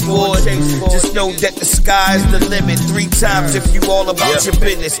chase for it. Just know that the sky's the limit. Three times if you all about your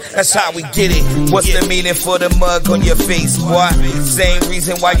business. That's how we get it. What's the meaning for the mug on your face, boy? Same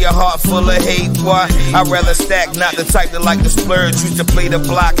reason why your heart full of hate, boy. I'd rather stack, not the type that like to splurge. Used to play the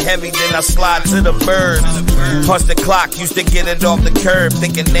block heavy, then I slide to the birds. Punch the clock, used to get it off the curb.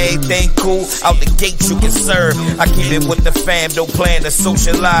 Thinking everything cool, out the gate you can serve. I keep it with the fam, don't plan to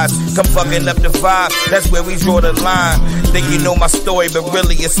socialize. Come fucking up the vibe, that's where we draw the line. Think you know my story, but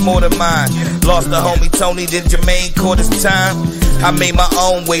really it's more than mine. Lost the homie Tony, then Jermaine caught his time. I made my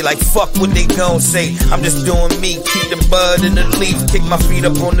own way, like fuck what they gon' say. I'm just doing me, keep the bud in the leaf. Kick my feet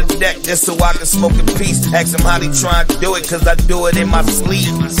up on the deck just so I can smoke in peace. Ask them how they try to do it, cause I do it in my sleep.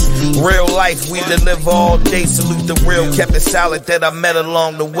 Real life, we deliver all day. Salute the real, kept it solid that I met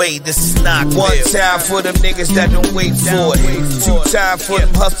along the way. This is not one time for them niggas that don't wait for it. Two time for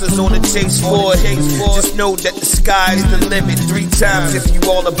them hustlers on the chase for it. Just know that the sky's the limit. Three times if you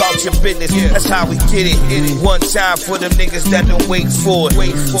all about your business. That's how we get it. One time for them niggas that don't wait for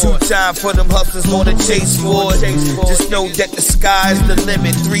it. Two time for them hustlers on the chase for it. Just know that the sky's the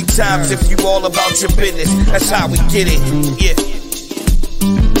limit. Three times if you all about your business. That's how we get it. Yeah.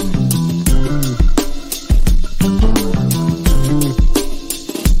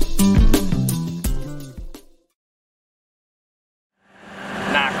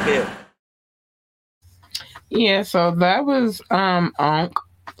 Yeah, so that was Unk.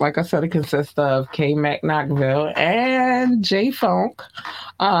 Like I said, it consists of K-Mac Knoxville and J-Funk.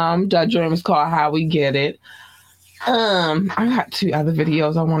 That joint is called How We Get It. I got two other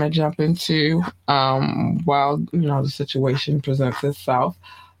videos I want to jump into while the situation presents itself.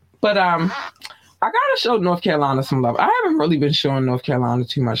 But I gotta show North Carolina some love. I haven't really been showing North Carolina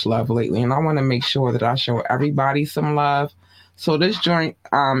too much love lately, and I want to make sure that I show everybody some love. So this joint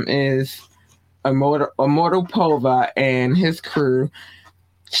is Immortal Pova and his crew.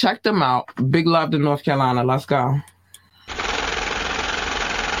 Check them out. Big love to North Carolina. Let's go.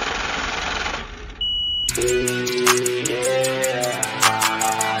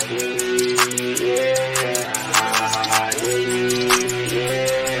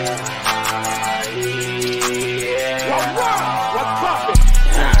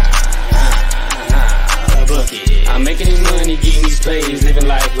 I'm making this money, getting these plays, living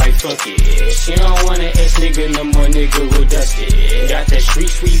life like fuck it. She don't want an ex nigga, no more nigga who dust it. Got that street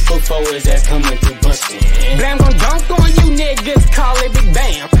sweep for forwards that's coming through bustin'. Blam gon' dunk on you niggas, call it Big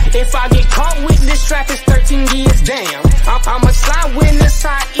Bam. If I get caught with this trap, it's 13 years damn. I'ma slide with the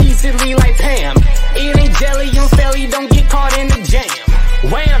side easily like Pam. It ain't jelly, you fairly don't get caught in the jam.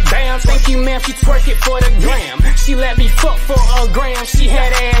 Wham, bam, thank you ma'am, she twerk it for the gram. She let me fuck for a gram, she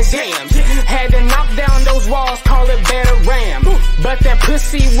had ass jams. Had to knock down those walls, call it better ram. But that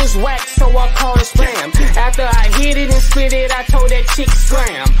pussy was whack, so I called it slam. After I hit it and split it, I told that chick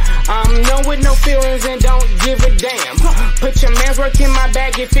slam. I'm known with no feelings and don't give a damn. Put your man's work in my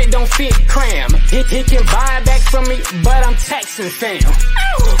bag if it don't fit, cram. He can buy it back from me, but I'm taxing fam.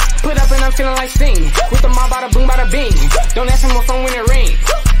 Put up and I'm feeling like Sting. With the mob, bada boom, bada bing. Don't ask him what phone when it ring.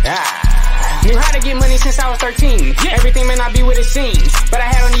 Knew how to get money since I was 13. Everything may not be what it seems, but I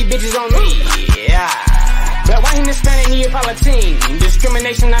had on these bitches on me. But why him Hispanic Neapolitan?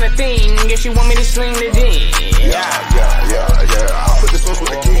 Discrimination not a thing. Guess you want me to sling the ding. I put the sauce with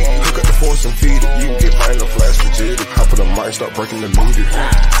the key. Hook up the force and feed it. You can get violent, flash, legit. I put a mic, start breaking the meter.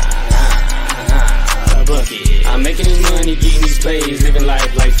 bucket. I'm making this money, getting these plays, living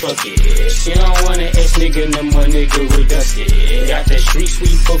life like fuck it. She don't want an ex nigga, no more nigga with dusted. Got that street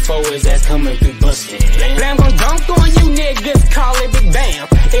sweep before his ass coming through bustin'. Blam gon' dunk on you niggas, call it Big Bam.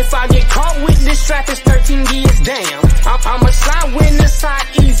 If I get caught with this trap, it's 13 years damn. I'm a slide witness side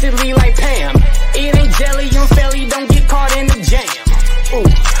easily like Pam. It ain't jelly on Felly, don't get caught in the jam. Ooh,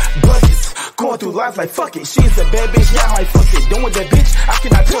 buckets, going through life like fuck it. She's a bad bitch, yeah, I might fuck it. Done with that bitch, I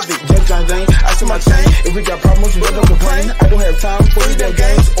cannot trust it. Jack John Zane, I see my chain. If we got problems, we don't complain. I don't have time for these damn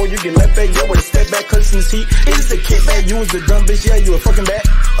games. Or you get left back, yeah, with a step back, cause in this heat. It is a kickback, you was the dumb bitch, yeah, you a fucking bat.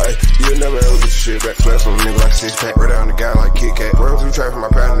 Ay, you never ever get your shit back. Flex on a nigga like 6-pack. Right down the guy like Kit Kat. World through traffic, my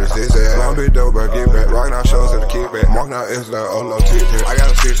partners, this ass. Long bit dope, but get back. Rockin' out shows at the kickback. Marking out S down, oh no, tit-tat. I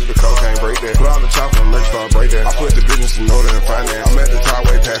got a stitch to the cocaine, break that. Put out the chopper, and merch start break that. I put the business in order and finance. I'm at the top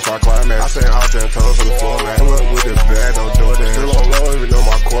way past my climax. I stand out there and toes on the floor, man. Pull up with the bag, don't do that. Still on low, even though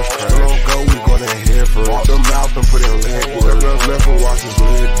my course crash. Still on go, we go down here for it. Walk the mouth and put in lid. Left and watch his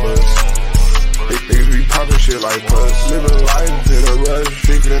lid bust. Niggas be poppin' shit like puss. Living life to the rush.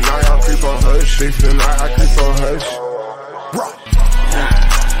 Sleep for the night, I creep on hush. Sleep for the night, I creep on hush.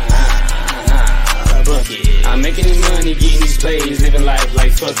 I'm making this money, getting these plays, living life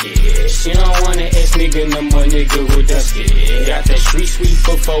like fuck it. She don't want an ex nigga, no more nigga with dusted. Got that street sweep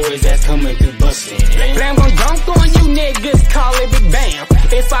before his ass coming through bustin'. Blam gon' dunk on you niggas, call it Big Bam.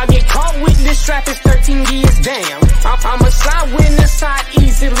 If I get caught with this trap, it's 13 years damn. I'm a slide witness side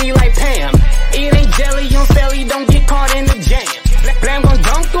easily like Pam. It ain't jelly on Felly, don't get caught in the jam. Blam gon'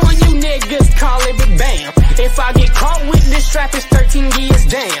 dunk on you niggas, call it Big Bam. If I get caught with this trap, it's 13 years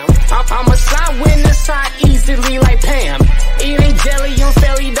damn. I'm a slide witness side easily like Pam. It ain't jelly on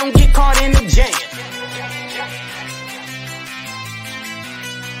Felly, don't get caught in the jam.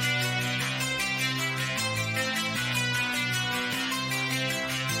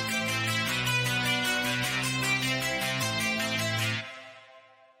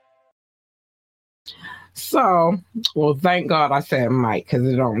 So, well, thank God I said Mike, because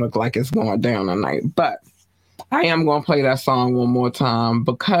it don't look like it's going down tonight. But I am going to play that song one more time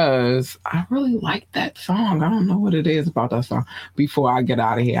because I really like that song. I don't know what it is about that song. Before I get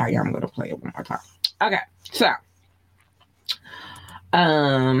out of here, I am going to play it one more time. Okay, so,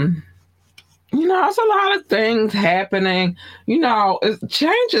 you know, it's a lot of things happening. You know,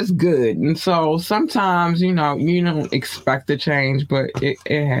 change is good. And so sometimes, you know, you don't expect the change, but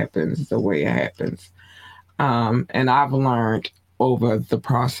it happens the way it happens. And I've learned over the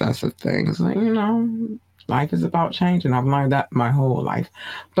process of things, like, you know, life is about change, and I've learned that my whole life.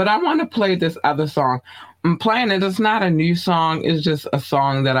 But I want to play this other song. I'm playing it. It's not a new song. It's just a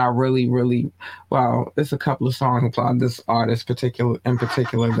song that I really, really, well, it's a couple of songs by this artist in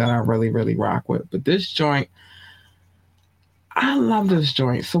particular that I really, really rock with. But this joint, I love this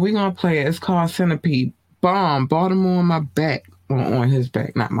joint. So we're going to play it. It's called Centipede. Bomb, Baltimore on my back. On his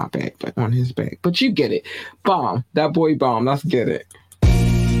back, not my back, but on his back. But you get it. Bomb. That boy Bomb. Let's get it.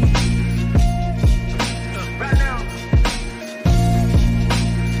 Right now,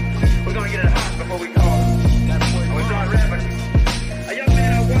 we're gonna get it hot before we call it. We start rapping. A young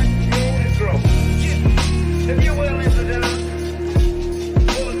man I once grew and grow. If you will, listen down.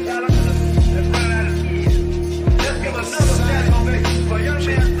 Full of talent and run out of years. Just give another standing ovation for a young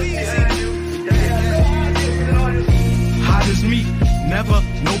man behind you. That has no idea what all this. Hot as me, never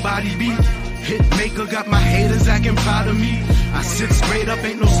nobody beat. Hit maker got my haters acting proud of me. I sit straight up,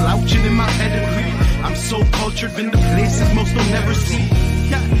 ain't no slouching in my pedigree. I'm so cultured, been to places most will never see.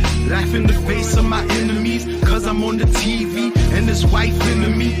 Yeah. Laugh in the face of my enemies, cause I'm on the TV and this wife into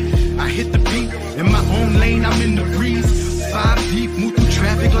me. I hit the beat, in my own lane, I'm in the breeze. 5 deep, move through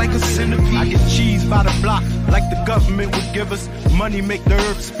traffic like a centipede. I get cheese by the block, like the government would give us. Money make the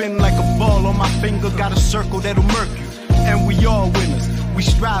earth spin like a ball on my finger. Got a circle that'll murk you, and we all winners. We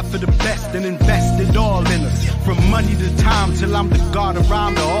strive for the best and invest it all in us. From money to time till I'm the god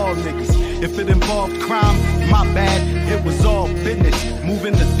around to all niggas. If it involved crime, my bad, it was all business. Move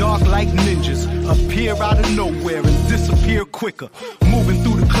in the dark like ninjas. Appear out of nowhere and disappear quicker. Moving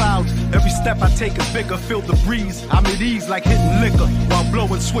through the clouds, every step I take is bigger. Feel the breeze, I'm at ease like hitting liquor while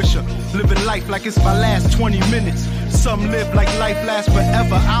blowing swisher. Living life like it's my last 20 minutes. Some live like life lasts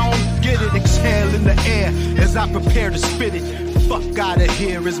forever. I don't get it, exhale in the air as I prepare to spit it. Fuck outta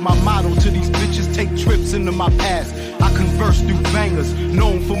here is my motto to these bitches. Take trips into my past. I converse through bangers,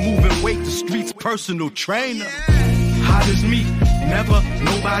 known for moving weight. The streets personal trainer. Hot as me, never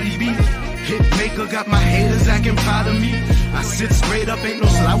nobody beat. Hit maker got my haters acting proud of me. I sit straight up, ain't no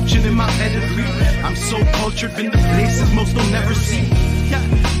slouching in my pedigree. I'm so cultured, been to places most will never see. Yeah.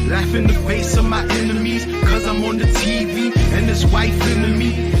 Laugh in the face of my enemies, cause I'm on the TV and this wife into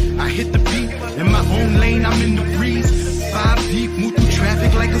me. I hit the beat, in my own lane, I'm in the breeze. 5 deep, move through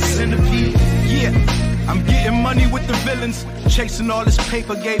traffic like a centipede. Yeah. I'm getting money with the villains, chasing all this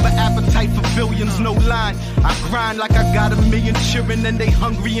paper, gave an appetite for billions, no line. I grind like I got 1 million children and they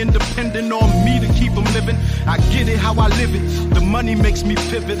hungry and depending on me to keep them living. I get it how I live it, the money makes me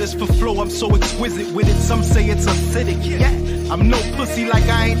pivot. As for flow, I'm so exquisite with it, some say it's acidic. Yeah, I'm no pussy like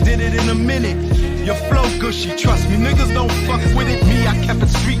I ain't did it in a minute. Your flow gushy, trust me, niggas don't fuck with it. Me, I kept it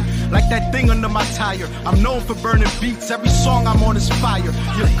street, like that thing under my tire. I'm known for burning beats, every song I'm on is fire.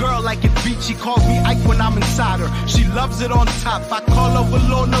 Your girl like it beat, she calls me Ike when I'm inside her. She loves it on top, I call her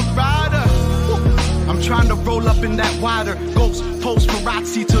Walona Rider. I'm trying to roll up in that wider ghost post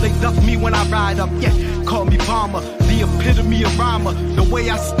Parazzi till they duck me when I ride up. Yeah, call me Bomber, the epitome of rhymer. The way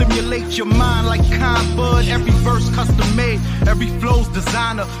I stimulate your mind like Con Bud. Every verse custom made, every flow's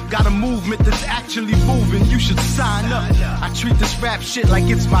designer. Got a movement that's actually moving, you should sign up. I treat this rap shit like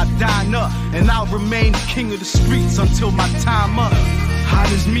it's my diner, and I'll remain king of the streets until my time up. Hot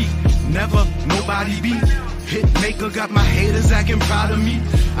as me, never nobody beat. Hit maker, got my haters acting proud of me.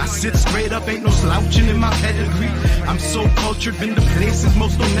 I sit straight up, ain't no slouching in my pedigree. I'm so cultured, been to places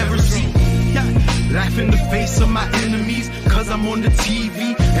most don't never see. Yeah. Laugh in the face of my enemies, cause I'm on the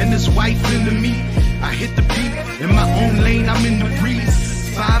TV and this wife into me. I hit the beat, in my own lane, I'm in the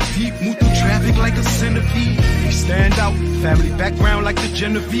breeze. 5 deep, move through traffic like a centipede. We stand out, family background like the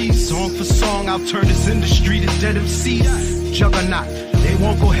Genovese. Song for song, I'll turn this industry to dead MCs. Juggernaut, they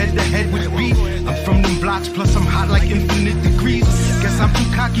won't go head to head with me. I'm from them blocks, plus I'm hot like infinite degrees. Guess I'm too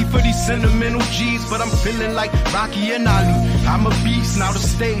cocky for these sentimental G's, but I'm feeling like Rocky and Ali. I'm a beast, now the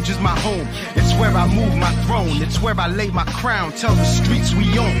stage is my home. It's where I move my throne, it's where I lay my crown. Tell the streets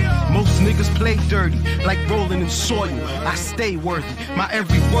we own. Most niggas play dirty, like rolling in soil. I stay worthy, my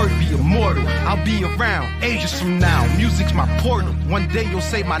every word be immortal. I'll be around ages from now, music's my portal. One day you'll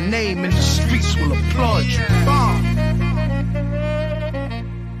say my name and the streets will applaud you. Bomb.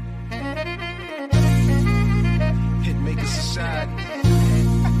 Hitmaker Society.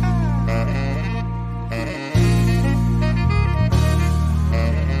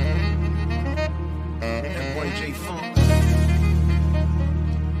 That boy J Funk.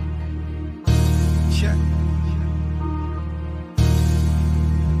 Check.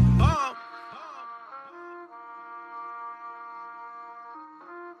 Bomb.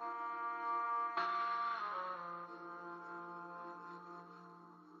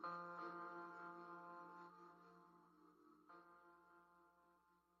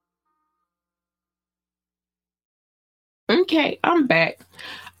 Okay, I'm back.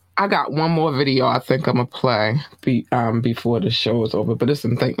 I got one more video I think I'm gonna play before the show is over. But there's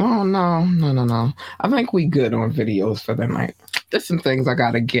some things. Oh no. I think we good on videos for the night. There's some things I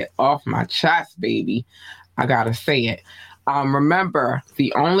gotta get off my chest, baby. I gotta say it. Remember,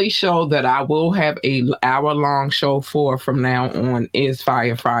 the only show that I will have a hour-long show for from now on is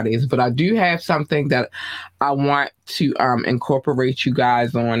Fire Fridays. But I do have something that I want to incorporate you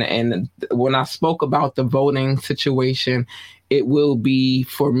guys on. And when I spoke about the voting situation, it will be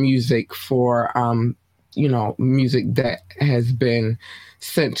for music, for music that has been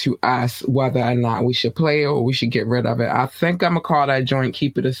sent to us, whether or not we should play it or we should get rid of it. I think I'm gonna call that joint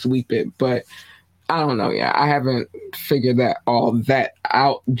Keep It or Sweep It, but I don't know yet. I haven't figured all that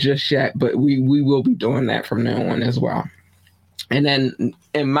out just yet, but we will be doing that from now on as well. And then,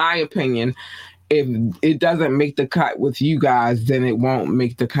 in my opinion, if it doesn't make the cut with you guys, then it won't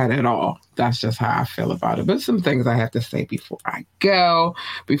make the cut at all. That's just how I feel about it. But some things I have to say before I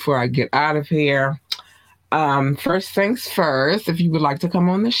get out of here. First things first, if you would like to come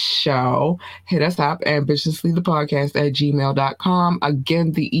on the show, hit us up, ambitiouslythepodcast@gmail.com.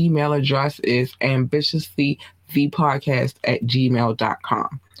 Again, the email address is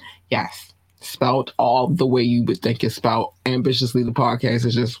ambitiouslythepodcast@gmail.com. Yes, spelled all the way you would think it's spelled. Ambitiously the podcast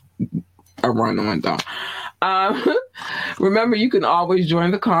is just a run-on though. Remember, you can always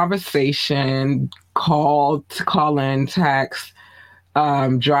join the conversation, call in, text,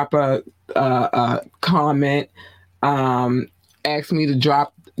 drop a comment, ask me to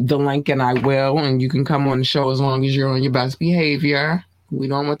drop the link and I will, and you can come on the show as long as you're on your best behavior. We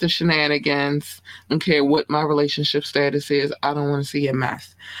don't want the shenanigans. I don't care what my relationship status is. I don't want to see a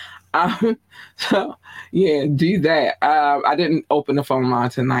mess. So yeah, do that. I didn't open the phone line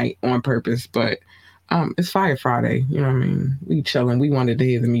tonight on purpose, but it's Fire Friday. You know what I mean? We chilling. We wanted to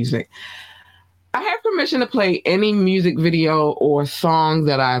hear the music. I have permission to play any music video or song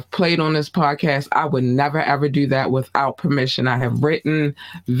that I've played on this podcast. I would never, ever do that without permission. I have written,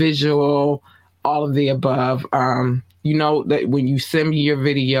 visual, all of the above. You know that when you send me your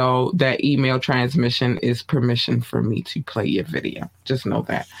video, that email transmission is permission for me to play your video. Just know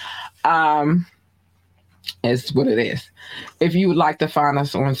that. It's what it is. If you would like to find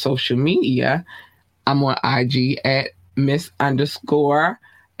us on social media, I'm on IG at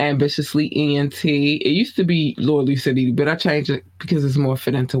Miss_ambitiously_ENT. It used to be Lord Lucidity, but I changed it because it's more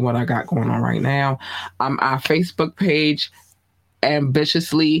fitting to what I got going on right now. Our Facebook page,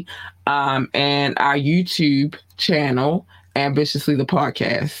 Ambitiously, and our YouTube channel, Ambitiously the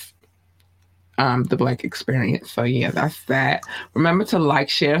Podcast, The Black Experience. So yeah, that's that. Remember to like,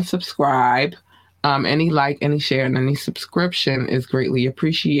 share, and subscribe. Any like, any share, and any subscription is greatly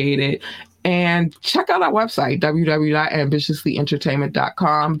appreciated. And check out our website,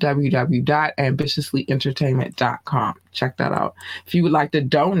 www.ambitiouslyentertainment.com, www.ambitiouslyentertainment.com. Check that out. If you would like to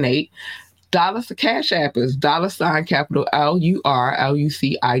donate, dollars to Cash App is $capital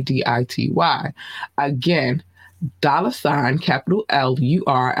LURLUCIDITY. Again, $capital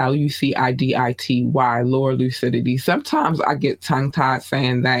LURLUCIDITY, Lord Lucidity. Sometimes I get tongue-tied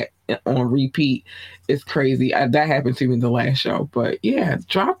saying that on repeat. It's crazy. That happened to me the last show. But yeah,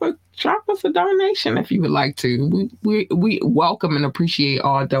 drop us a donation if you would like to. We welcome and appreciate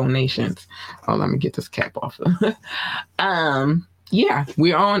all donations. Oh, let me get this cap off. Yeah,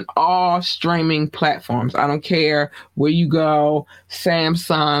 we're on all streaming platforms. I don't care where you go,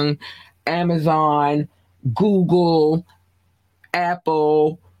 Samsung, Amazon, Google,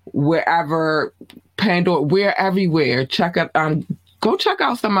 Apple, wherever, Pandora, we're everywhere. Go check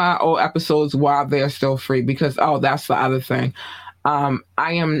out some of our old episodes while they're still free, because, that's the other thing. I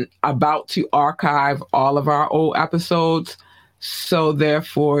am about to archive all of our old episodes. So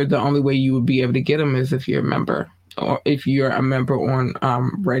therefore, the only way you would be able to get them is if you're a member, or if you're a member on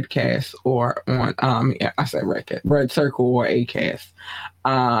Redcast or on, I said Redcast, Red Circle or Acast.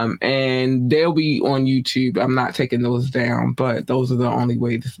 And they'll be on YouTube. I'm not taking those down, but those are the only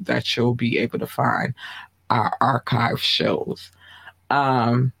ways that you'll be able to find our archive shows.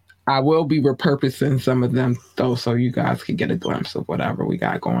 I will be repurposing some of them, though, so you guys can get a glimpse of whatever we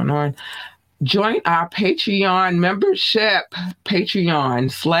got going on. Join our Patreon membership,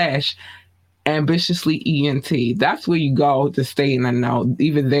 Patreon/AmbitiouslyENT. That's where you go to stay in the know,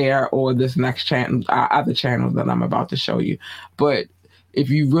 either there or this next channel, other channel that I'm about to show you. But if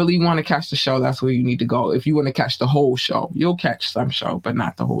you really want to catch the show, that's where you need to go. If you want to catch the whole show, you'll catch some show, but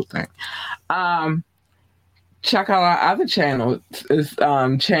not the whole thing. Check out our other channels. It's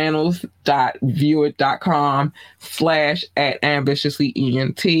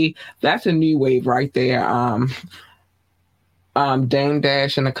channels.viewit.com/@ambitiouslyENT. That's a new wave right there. Dame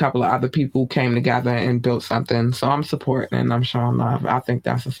Dash and a couple of other people came together and built something. So I'm supporting and I'm showing love. I think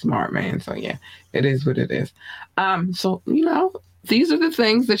that's a smart man. So yeah, it is what it is. So, these are the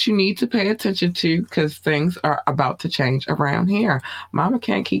things that you need to pay attention to, because things are about to change around here. Mama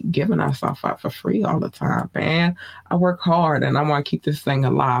can't keep giving herself up for free all the time, man. I work hard and I want to keep this thing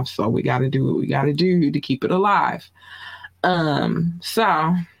alive. So we got to do what we got to do to keep it alive.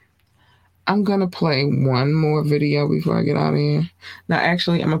 So I'm going to play one more video before I get out of here. Now,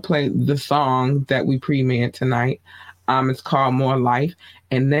 actually, I'm going to play the song that we premiered tonight. It's called More Life.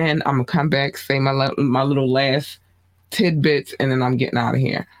 And then I'm going to come back, say my little last tidbits, and then I'm getting out of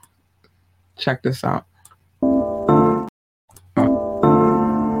here. Check this out.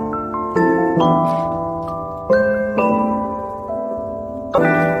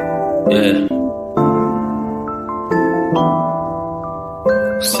 Yeah.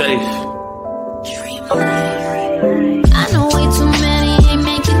 Safe. I know way too many ain't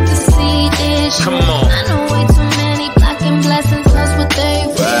make it to see this shit. Come on. I know way too many blocking blessings, that's what they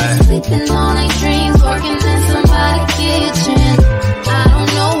feel. Sleeping on their dreams, working in somebody's kitchen. I don't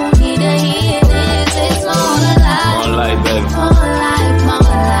know who need to hear this. It's more life. More life, baby. More life, more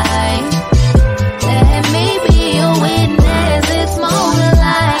life. Let me be a witness. It's more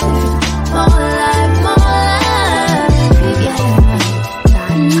life. More life, more life.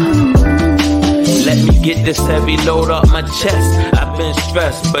 Let me get this heavy load off my chest. I've been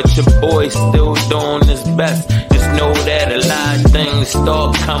stressed, but your boy still doing his best. Just know that a lot of things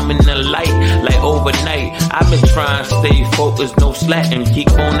start coming to light, like overnight. I've been trying to stay focused, no slacking, keep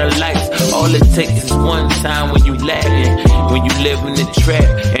on the lights. All it takes is one time when you lagging, when you live in the trap,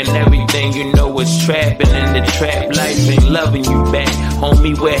 and everything you know is trapping. In the trap life ain't loving you back.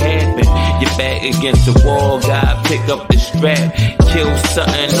 Homie, what happened? You're back against the wall, gotta pick up the strap. Kill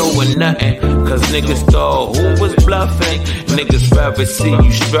something over nothing, cause niggas thought who was bluffing. Niggas rather see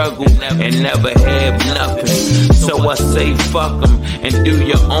you struggle and never have nothing. So I say fuck them and do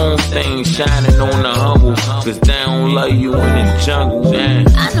your own thing, shining on the humble, cause they don't love you in the jungle, man.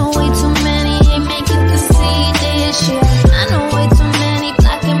 I know way too many ain't this year. I know way too many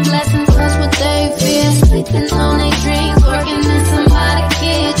blocking blessings, cause what they fear. Sleeping on their dreams, working in somebody's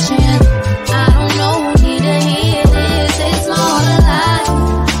kitchen. I don't know who need to hear this. It's more life,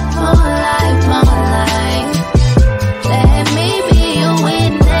 more life, more life. Let me be a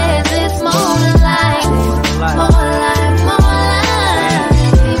witness. It's more life, more life, more life.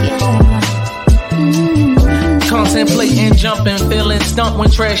 Contemplating, jumping, feeling stumped when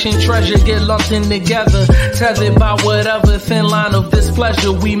trash and treasure get lumped in together. Tethered by whatever thin line of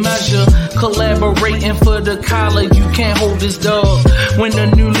displeasure we measure. Collaborating for the collar, you can't hold this dog. When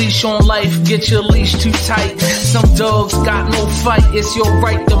a new leash on life, get your leash too tight. Some dogs got no fight, it's your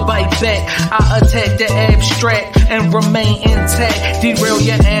right to bite back. I attack the abstract and remain intact. Derail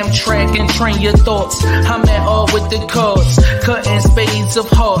your Amtrak and train your thoughts. I'm at all with the cards, cutting spades of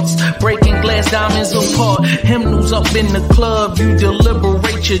hearts, breaking glass diamonds apart. Hymnals up in the club, you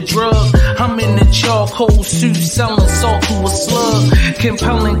deliberate your drug. I'm in the charcoal suit, selling salt to a slug.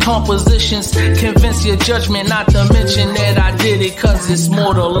 Compelling compositions, convince your judgment, not to mention that I did it cause it's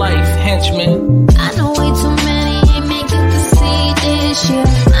more to life, henchman. I know way too many ain't make it to see this year.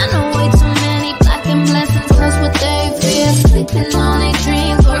 I know way too many blocking blessings, cause what they fear. Sleeping on their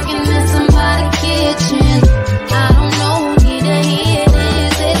dreams, working in somebody's kitchen. I don't know who need to hear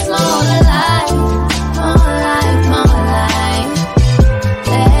this. It's more to life, more life, more life.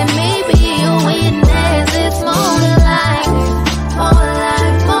 Let me be a witness. It's more to life, more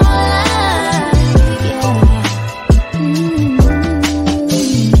life, more life. Yeah.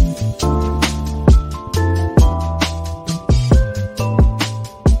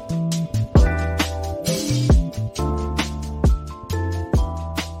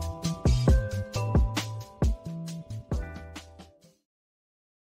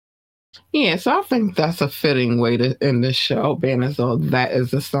 Yeah, so I think that's a fitting way to end the show, being as though that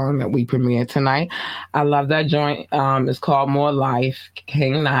is the song that we premiered tonight. I love that joint. It's called More Life,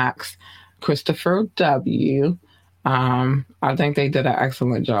 King Knox, Christopher W. I think they did an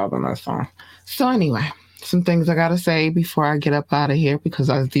excellent job on that song. So anyway, some things I gotta say before I get up out of here, because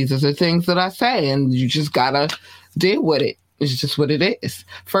these are the things that I say, and you just gotta deal with it. It's just what it is.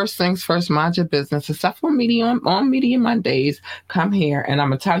 First things first, mind your business. Except for Media on Media Mondays, come here and I'm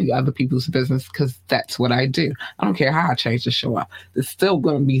going to tell you other people's business because that's what I do. I don't care how I change the show up. There's still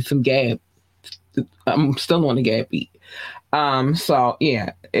going to be some gab. I'm still on the gab beat. So,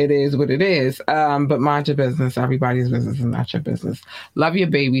 yeah, it is what it is. But mind your business. Everybody's business is not your business. Love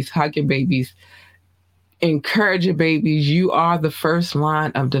your babies. Hug your babies. Encourage your babies. You are the first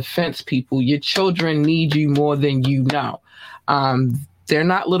line of defense, people. Your children need you more than you know. They're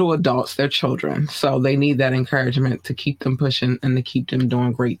not little adults, they're children. So they need that encouragement to keep them pushing and to keep them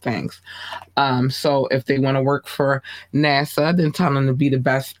doing great things. So if they want to work for NASA, then tell them to be the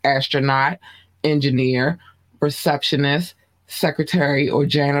best astronaut, engineer, receptionist, secretary, or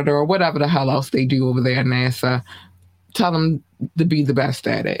janitor, or whatever the hell else they do over there at NASA. Tell them to be the best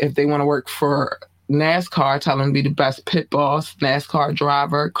at it. If they want to work for NASCAR, tell them to be the best pit boss, NASCAR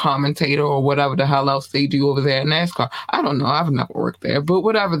driver, commentator, or whatever the hell else they do over there at NASCAR. I don't know. I've never worked there, but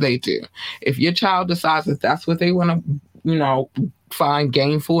whatever they do. If your child decides that that's what they want to, find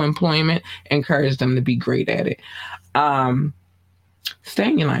gainful employment, encourage them to be great at it. Stay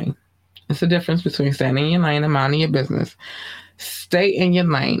in your lane. It's the difference between staying in your lane and minding your business. Stay in your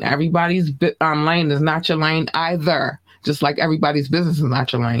lane. Everybody's lane is not your lane either. Just like everybody's business is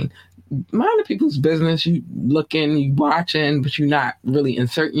not your lane. Mind the people's business. You looking, you watching, but you're not really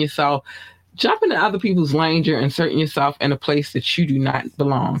inserting yourself. Jump into other people's lanes, you're inserting yourself in a place that you do not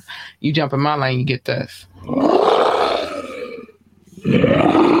belong. You jump in my lane, you get this.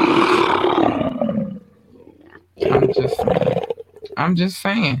 I'm just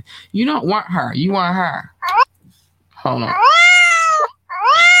saying. You don't want her. You want her. Hold on.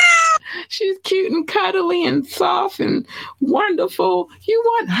 She's cute and cuddly and soft and wonderful. You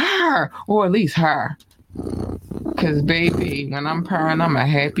want her, or at least her. Because, baby, when I'm purring, I'm a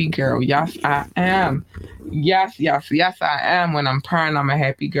happy girl. Yes, I am. Yes, I am. When I'm purring, I'm a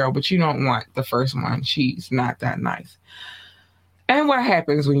happy girl. But you don't want the first one. She's not that nice. And what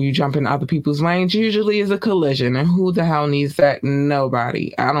happens when you jump in other people's lanes usually is a collision. And who the hell needs that?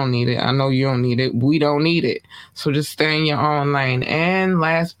 Nobody. I don't need it. I know you don't need it. We don't need it. So just stay in your own lane. And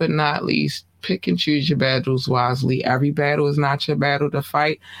last but not least, pick and choose your battles wisely. Every battle is not your battle to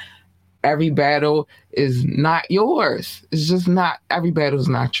fight. Every battle is not yours. It's just not. Every battle is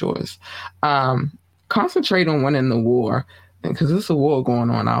not yours. Concentrate on winning the war. Because there's a war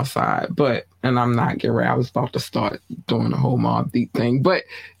going on outside, and I'm not getting ready. I was about to start doing the whole Mobb Deep thing, but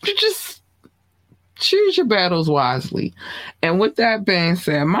you just choose your battles wisely. And with that being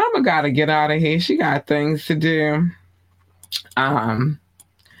said, Mama got to get out of here. She got things to do. I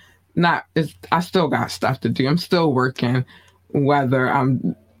still got stuff to do. I'm still working, whether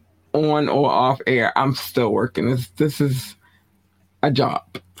I'm on or off air. I'm still working. This is a job.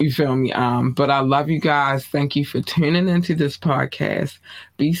 You feel me? But I love you guys. Thank you for tuning into this podcast.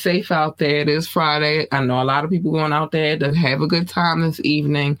 Be safe out there. It is Friday. I know a lot of people going out there to have a good time this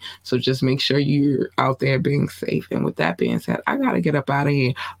evening. So just make sure you're out there being safe. And with that being said, I got to get up out of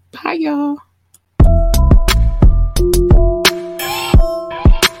here. Bye, y'all.